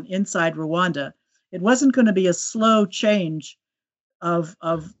down inside Rwanda. It wasn't going to be a slow change of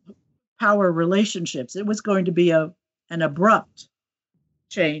power relationships. It was going to be an abrupt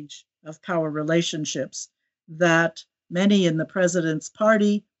change of power relationships that many in the president's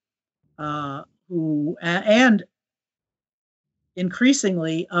party, who and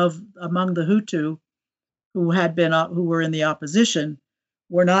increasingly among the Hutu who were in the opposition,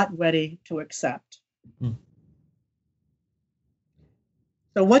 were not ready to accept.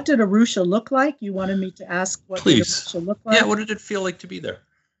 So what did Arusha look like? You wanted me to ask what did Arusha look like? Yeah, what did it feel like to be there?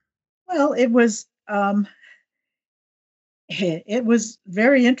 Well, it was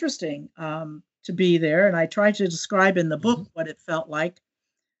very interesting to be there, and I tried to describe in the book what it felt like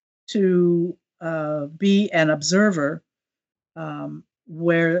to be an observer,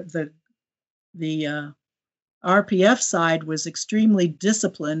 where the RPF side was extremely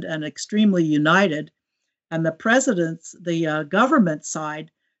disciplined and extremely united, and the government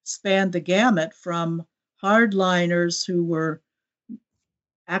side spanned the gamut from hardliners who were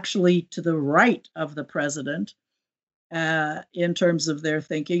actually to the right of the president in terms of their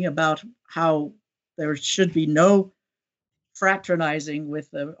thinking about how there should be no fraternizing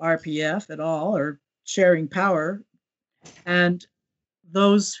with the RPF at all, or sharing power, and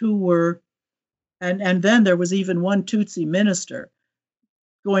those who were, and then there was even one Tutsi minister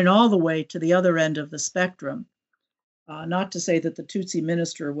going all the way to the other end of the spectrum. Not to say that the Tutsi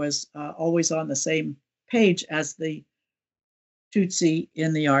minister was always on the same page as the Tutsi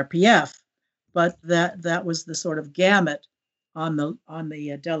in the RPF, but that was the sort of gamut on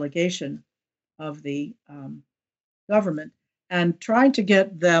the delegation of the government. And trying to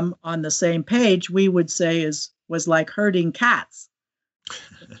get them on the same page, we would say was like herding cats,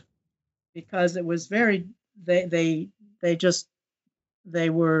 because it was very they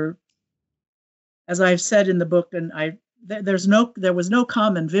were, as I've said in the book, and there was no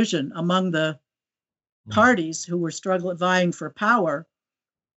common vision among the parties who were vying for power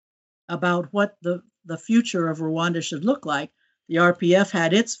about what the future of Rwanda should look like. The RPF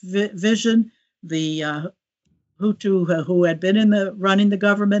had its vision. The Hutu who had been running the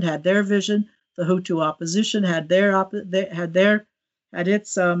government had their vision. The Hutu opposition had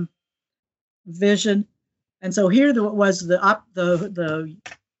its vision. And so here was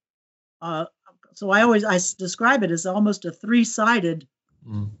so I describe it as almost a three-sided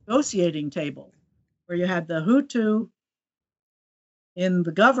negotiating table, where you had the Hutu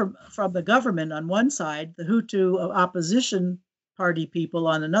from the government on one side, the Hutu opposition party people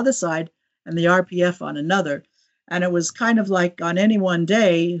on another side, and the RPF on another. And it was kind of like on any one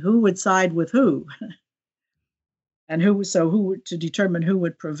day, who would side with who. and who to determine who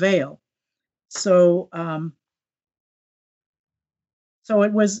would prevail. So so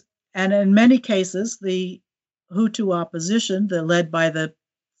it was, and in many cases, the Hutu opposition, led by the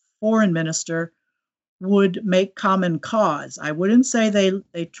foreign minister, would make common cause. I wouldn't say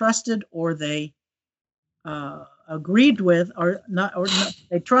they trusted or they agreed with, or not,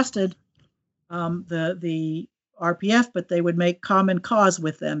 they trusted the RPF, but they would make common cause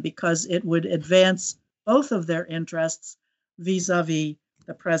with them because it would advance both of their interests vis-a-vis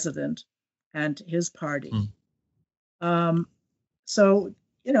the president and his party. So,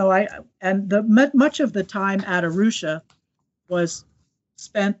 much of the time at Arusha was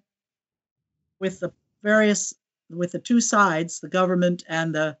spent with the two sides, the government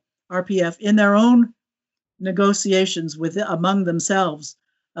and the RPF, in their own negotiations among themselves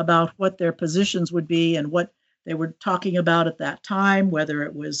about what their positions would be and what they were talking about at that time, whether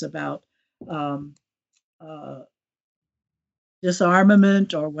it was about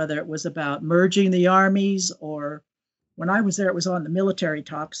disarmament or whether it was about merging the armies, or when I was there, it was on the military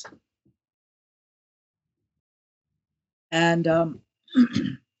talks. And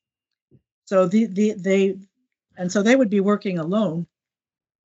so they would be working alone.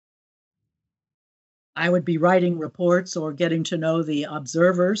 I would be writing reports or getting to know the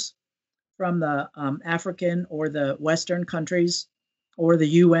observers from the African or the Western countries or the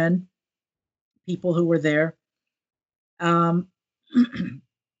UN people who were there. And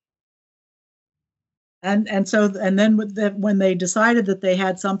then when they decided that they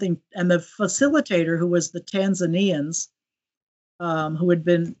had something, and the facilitator, who was the Tanzanians, who had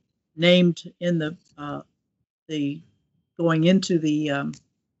been named in the going into the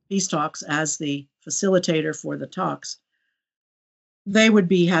peace talks as the facilitator for the talks, they would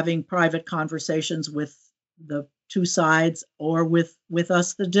be having private conversations with the two sides or with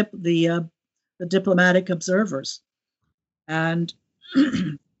us, the diplomatic observers, and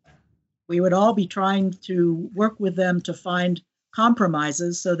we would all be trying to work with them to find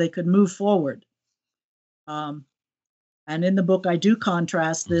compromises so they could move forward. And in the book, I do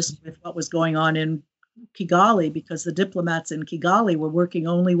contrast this with what was going on in Kigali, because the diplomats in Kigali were working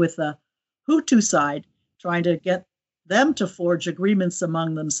only with the Hutu side, trying to get them to forge agreements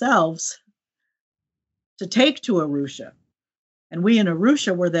among themselves to take to Arusha. And we in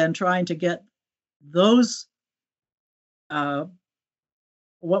Arusha were then trying to get those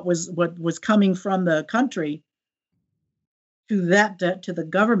what was coming from the country to the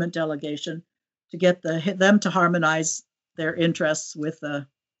government delegation, to get them to harmonize their interests with the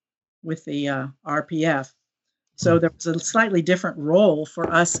RPF. So there was a slightly different role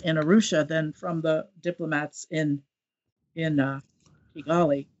for us in Arusha than from the diplomats in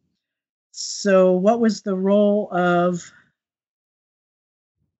Kigali. So what was the role of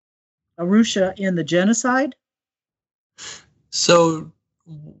Arusha in the genocide? So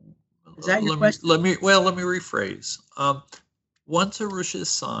is that your question? Let me rephrase. Once Arusha is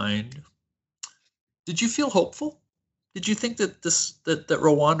signed, did you feel hopeful? Did you think that that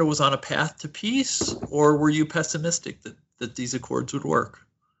Rwanda was on a path to peace, or were you pessimistic that these accords would work?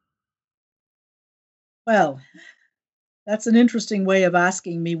 Well, that's an interesting way of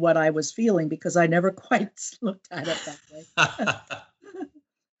asking me what I was feeling, because I never quite looked at it that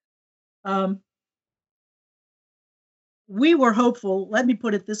way. We were hopeful. Let me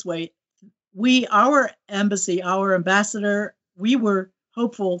put it this way. Our embassy, our ambassador, we were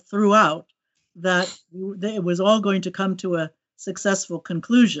hopeful throughout that it was all going to come to a successful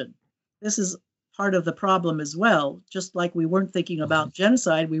conclusion. This is part of the problem as well. Just like we weren't thinking about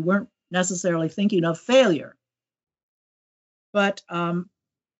genocide, we weren't necessarily thinking of failure. But when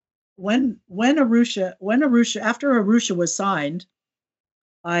Arusha, after Arusha was signed,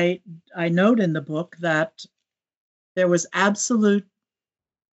 I note in the book that there was absolute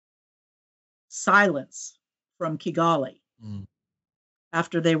silence from Kigali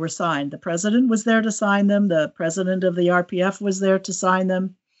after they were signed. The president was there to sign them. The president of the RPF was there to sign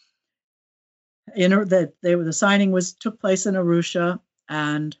them. The signing took place in Arusha,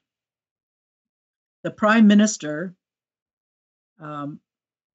 and the prime minister on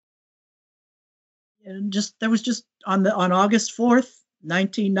August 4th,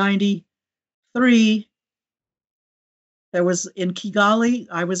 1993. There was in Kigali.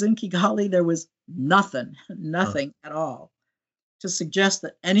 I was in Kigali. There was nothing at all to suggest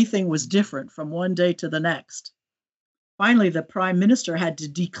that anything was different from one day to the next. Finally, the prime minister had to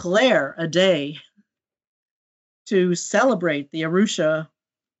declare a day to celebrate the Arusha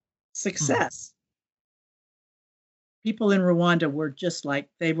success. People in Rwanda were just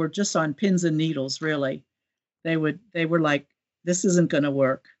on pins and needles, really. They were like, this isn't going to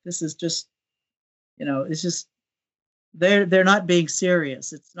work. This is just, it's just they're not being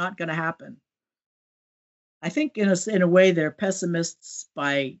serious. It's not going to happen. I think in a way they're pessimists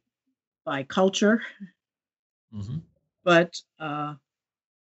by culture, Mm-hmm. but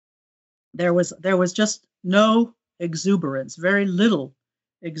there was just no exuberance, very little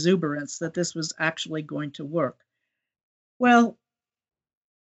exuberance that this was actually going to work. Well,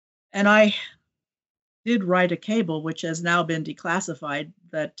 and I did write a cable, which has now been declassified,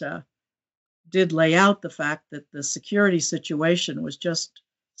 that did lay out the fact that the security situation was just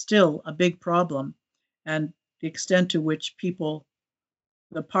still a big problem, and the extent to which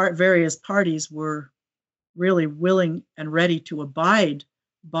various parties were really willing and ready to abide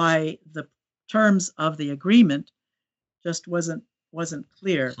by the terms of the agreement just wasn't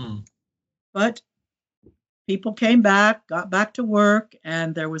clear. But people came back, got back to work,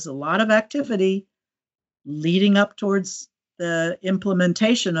 and there was a lot of activity leading up towards the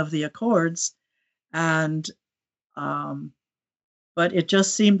implementation of the accords. And but it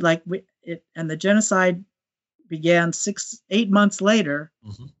just seemed like the genocide began 8 months later.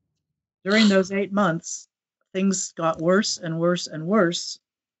 Mm-hmm. During those 8 months, things got worse and worse and worse.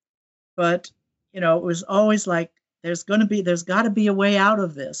 But it was always like there's got to be a way out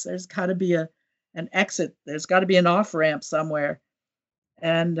of this. There's got to be an exit. There's got to be an off ramp somewhere.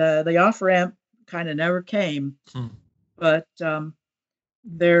 And the off ramp kind of never came. But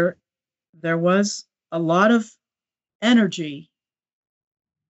there was a lot of energy,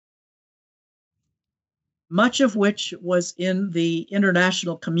 much of which was in the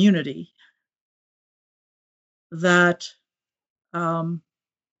international community, that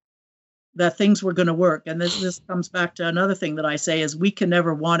that things were going to work. And this comes back to another thing that I say is we can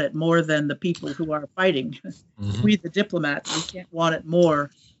never want it more than the people who are fighting. Mm-hmm. We, the diplomats, we can't want it more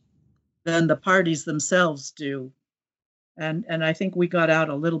than the parties themselves do. And I think we got out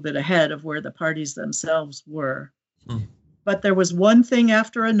a little bit ahead of where the parties themselves were. But there was one thing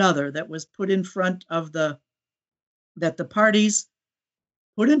after another that was put in front of that the parties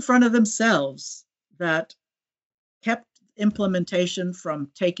put in front of themselves that kept implementation from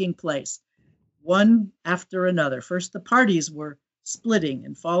taking place, one after another. First, the parties were splitting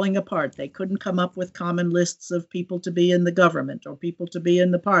and falling apart. They couldn't come up with common lists of people to be in the government or people to be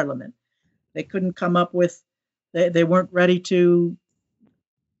in the parliament. They couldn't come up with, they weren't ready to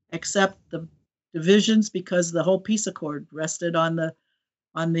accept the divisions because the whole peace accord rested on the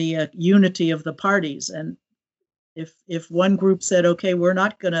unity of the parties. And if one group said, okay, we're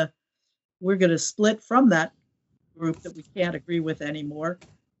gonna split from that group that we can't agree with anymore,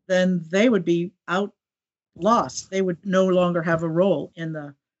 then they would be lost. They would no longer have a role in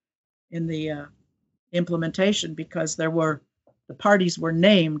the implementation because the parties were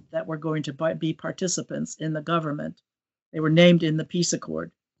named that were going to be participants in the government. They were named in the peace accord.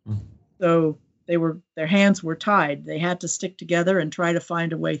 Mm-hmm. So their hands were tied. They had to stick together and try to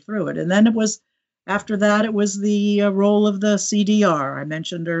find a way through it. And then after that, it was the role of the CDR. I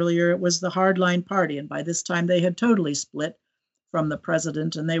mentioned earlier, it was the hardline party. And by this time, they had totally split from the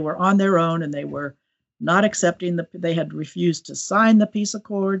president, and they were on their own, and they were not accepting they had refused to sign the peace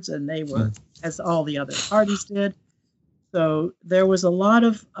accords, and they were, as all the other parties did. So there was a lot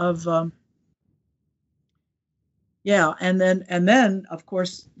of and then of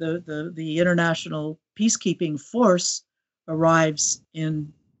course the international peacekeeping force arrives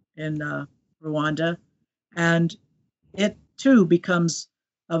in Rwanda, and it too becomes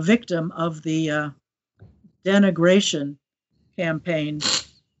a victim of the denigration campaign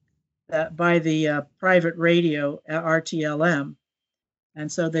by the private radio RTLM,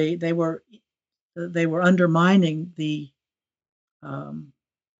 and so they were undermining the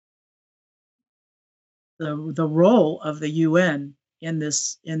role of the UN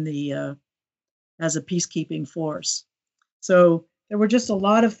as a peacekeeping force. So there were just a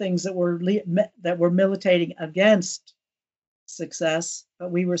lot of things that were militating against success,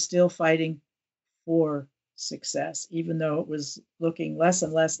 but we were still fighting for success, even though it was looking less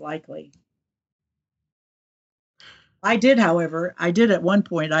and less likely. However, at one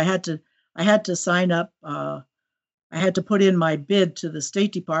point I had to sign up. I had to put in my bid to the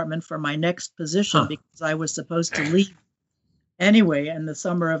State Department for my next position because I was supposed to leave anyway in the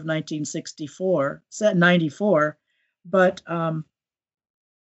summer of 94. But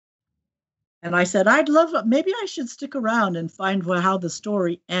and I said, maybe I should stick around and find how the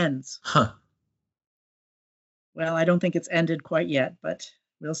story ends. Well, I don't think it's ended quite yet, but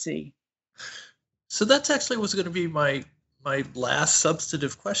we'll see. So that's actually was going to be my last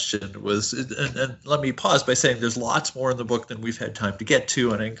substantive question was, and let me pause by saying there's lots more in the book than we've had time to get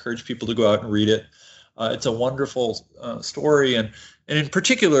to, and I encourage people to go out and read it. It's a wonderful story, and in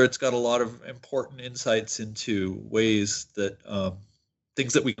particular, it's got a lot of important insights into ways that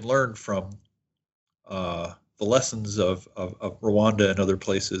things that we can learn from the lessons of Rwanda and other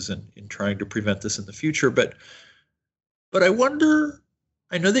places in trying to prevent this in the future. But I wonder,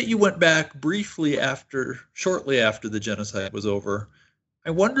 I know that you went back briefly shortly after the genocide was over. I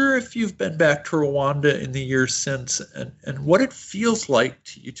wonder if you've been back to Rwanda in the years since, and what it feels like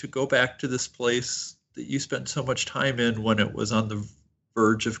to you to go back to this place that you spent so much time in when it was on the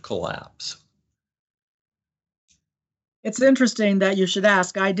verge of collapse. It's interesting that you should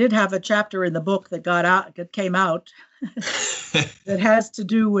ask. I did have a chapter in the book that came out that has to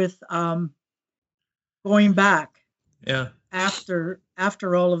do with going back. Yeah. After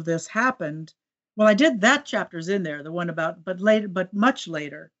all of this happened. Well, I did, that chapter's in there, the one about, but much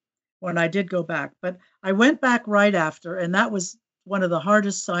later when I did go back. But I went back right after, and that was one of the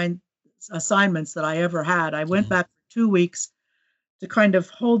hardest assignments that I ever had. I went back for 2 weeks to kind of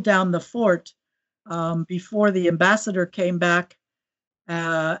hold down the fort before the ambassador came back,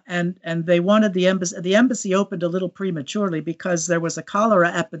 and they wanted the embassy. The embassy opened a little prematurely because there was a cholera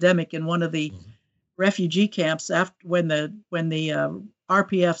epidemic in one of the refugee camps after when the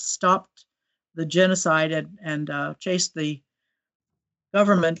RPF stopped the genocide and chased the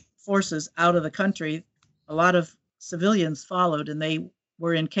government forces out of the country. A lot of civilians followed, and they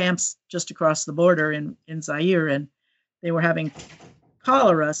were in camps just across the border in Zaire, and they were having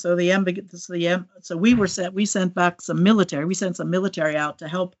cholera. So we sent back some military. We sent some military out to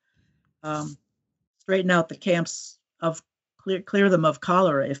help straighten out the camps, clear them of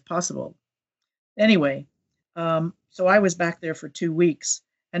cholera if possible. Anyway, so I was back there for 2 weeks,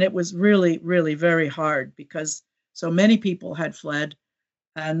 and it was really, really very hard because so many people had fled,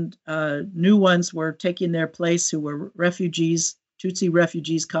 and new ones were taking their place who were refugees, Tutsi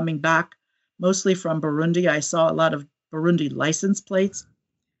refugees coming back, mostly from Burundi. I saw a lot of Burundi license plates,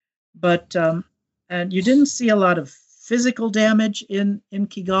 but and you didn't see a lot of physical damage in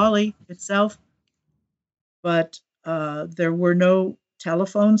Kigali itself, but there were no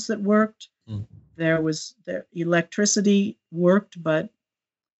telephones that worked. Their electricity worked, but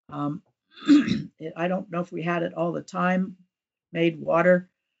I don't know if we had it all the time. Made water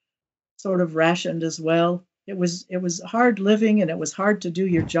sort of rationed as well. It was hard living, and it was hard to do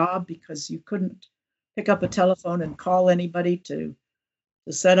your job because you couldn't pick up a telephone and call anybody to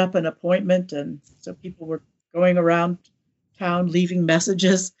set up an appointment, and so people were going around town leaving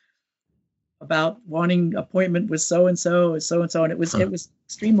messages about wanting appointment with so and so, and it was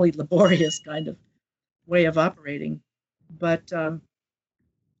extremely laborious kind of way of operating. But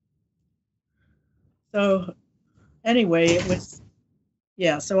so anyway, it was,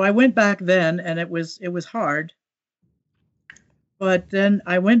 yeah. So I went back then, and it was hard. But then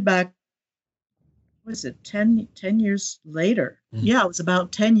I went back. Was it 10 years later? Yeah, it was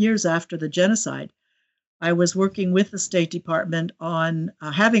about 10 years after the genocide. I was working with the State Department on,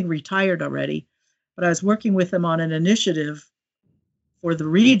 having retired already, but I was working with them on an initiative for the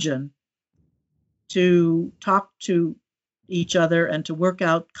region to talk to each other and to work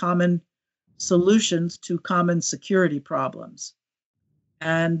out common solutions to common security problems.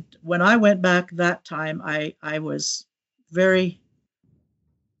 And when I went back that time, I was very,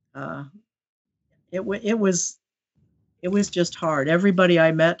 it was just hard. Everybody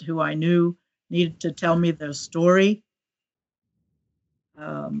I met who I knew needed to tell me their story.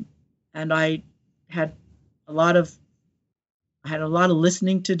 And I had a lot of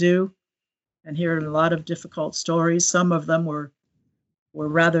listening to do and hear a lot of difficult stories. Some of them were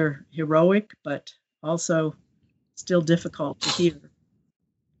rather heroic, but also still difficult to hear.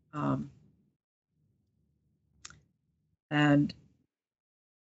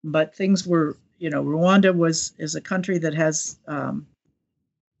 But things were, Rwanda is a country that has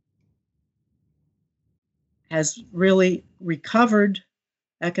really recovered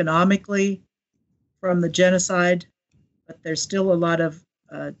economically from the genocide, but there's still a lot of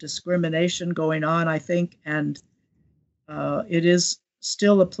discrimination going on, I think, and it is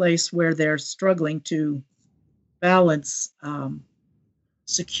still a place where they're struggling to balance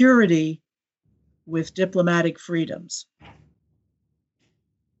security with diplomatic freedoms.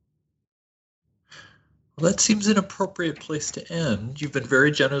 Well, that seems an appropriate place to end. You've been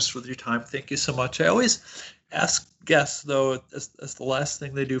very generous with your time. Thank you so much. I always ask guests, though, as the last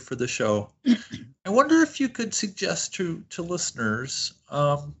thing they do for the show, I wonder if you could suggest to listeners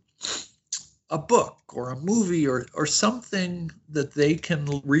a book or a movie or something that they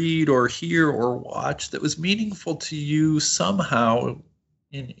can read or hear or watch that was meaningful to you somehow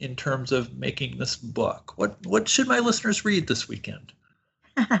in terms of making this book. What should my listeners read this weekend?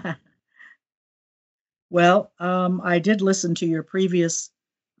 Well, I did listen to your previous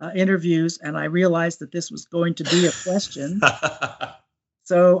interviews, and I realized that this was going to be a question.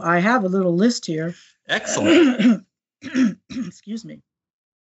 So I have a little list here. Excellent. Excuse me.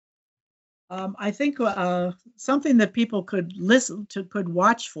 I think something that people could listen to, could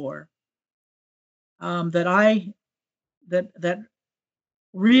watch for, that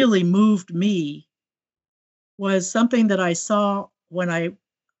really moved me, was something that I saw when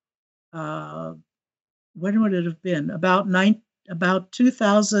uh, when would it have been? About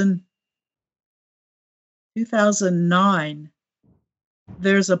 2009.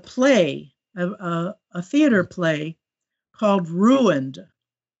 There's a play, a theater play called Ruined,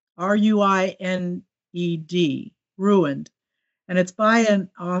 Ruined, Ruined, and it's by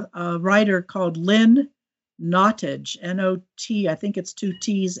a writer called Lynn Nottage, Not, I think it's two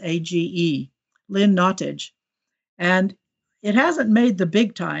T's, Age, Lynn Nottage, and it hasn't made the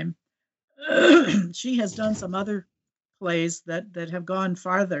big time. She has done some other plays that have gone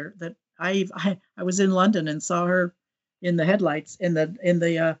farther. That I was in London and saw her in the headlights in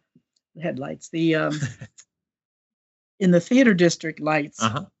the headlights the in the theater district lights.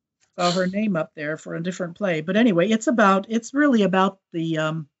 Uh-huh. Saw her name up there for a different play. But anyway, it's really about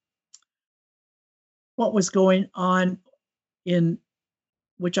the what was going on in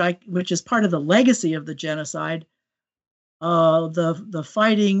which is part of the legacy of the genocide, the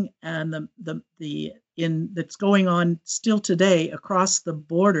fighting and the in that's going on still today across the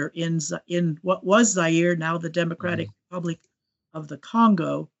border in what was Zaire, now the Democratic Republic of the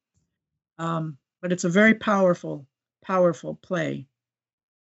Congo. But it's a very powerful play.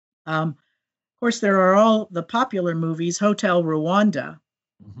 Of course, there are all the popular movies, Hotel Rwanda,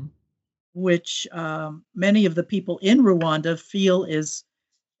 which many of the people in Rwanda feel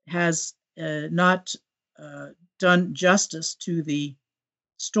has not done justice to the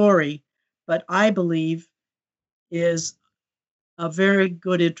story, but I believe is a very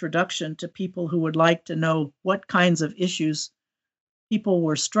good introduction to people who would like to know what kinds of issues people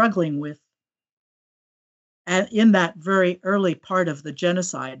were struggling with in that very early part of the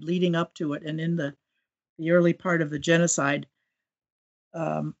genocide, leading up to it, and in the early part of the genocide.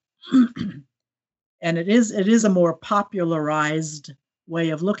 Um, and it is a more popularized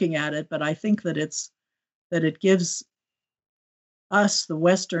way of looking at it, but I think that it gives us, the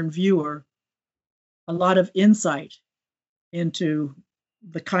Western viewer, a lot of insight into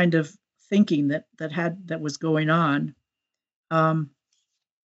the kind of thinking that was going on. And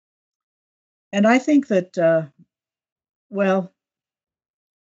I think that well,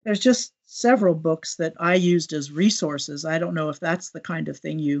 there's just several books that I used as resources. I don't know if that's the kind of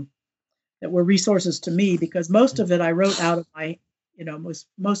thing that were resources to me, because most of it I wrote out of my,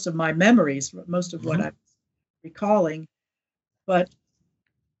 most of my memories, most of what I'm recalling. But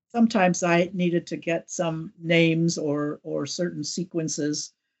sometimes I needed to get some names or certain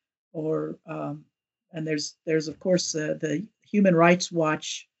sequences, or and there's of course the Human Rights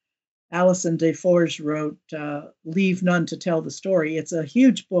Watch. Alison Deforge wrote "Leave None to Tell the Story." It's a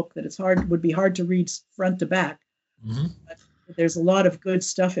huge book that would be hard to read front to back. But there's a lot of good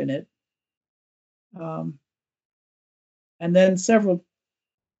stuff in it. And then several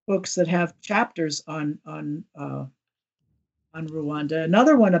books that have chapters on Rwanda.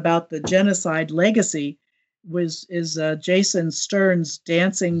 Another one about the genocide legacy is Jason Stern's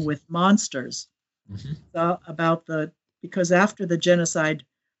 "Dancing with Monsters," because after the genocide,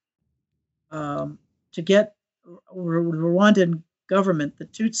 to get Rwandan government, the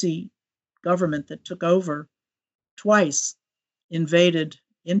Tutsi government that took over twice, entered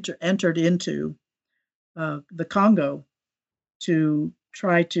into the Congo to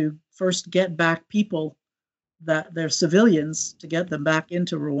try to first get back people, that they're civilians, to get them back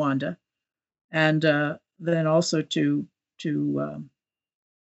into Rwanda, and then also to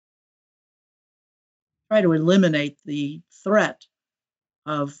try to eliminate the threat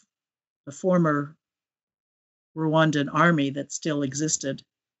of the former Rwandan army that still existed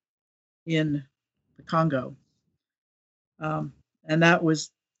in the Congo. And that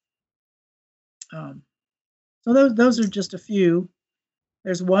was so those are just a few.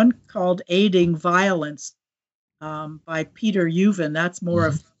 There's one called "Aiding Violence" by Peter Uven. That's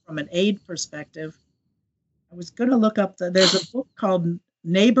more from an aid perspective. I was going to look up there's a book called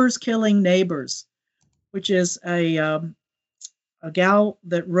 "Neighbors Killing Neighbors," which is a gal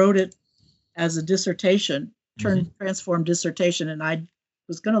that wrote it as a dissertation, transformed dissertation, and I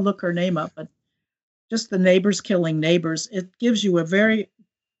was going to look her name up, but just "The Neighbors Killing Neighbors." It gives you a very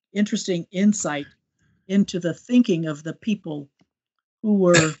interesting insight into the thinking of the people who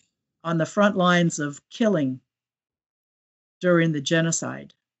were on the front lines of killing during the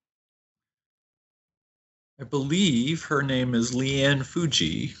genocide. I believe her name is Leanne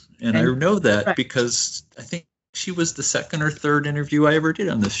Fuji, and I And know that correct. because I think she was the second or third interview I ever did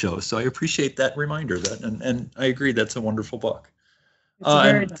on this show. So I appreciate that reminder. And I agree that's a wonderful book. It's a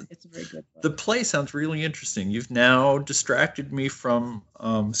very And it's a very good book. the play sounds really interesting. You've now distracted me from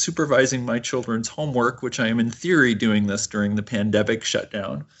supervising my children's homework, which I am in theory doing this during the pandemic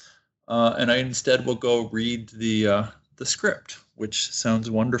shutdown, and I instead will go read the script, which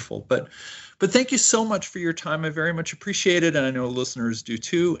sounds wonderful. But thank you so much for your time. I very much appreciate it, and I know listeners do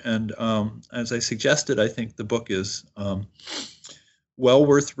too. And as I suggested, I think the book is well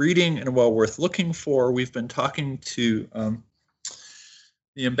worth reading and well worth looking for. We've been talking to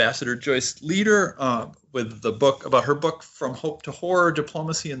the Ambassador Joyce Leader with the book about her book From Hope to Horror: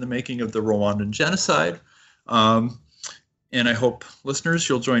 Diplomacy in the Making of the Rwandan Genocide. And I hope, listeners,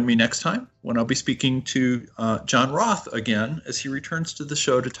 you'll join me next time when I'll be speaking to John Roth again as he returns to the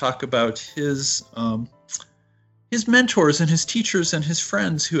show to talk about his mentors and his teachers and his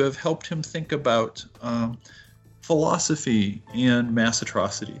friends who have helped him think about philosophy and mass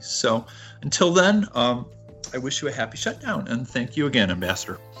atrocities. So until then, I wish you a happy shutdown, and thank you again,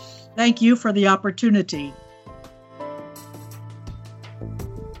 Ambassador. Thank you for the opportunity.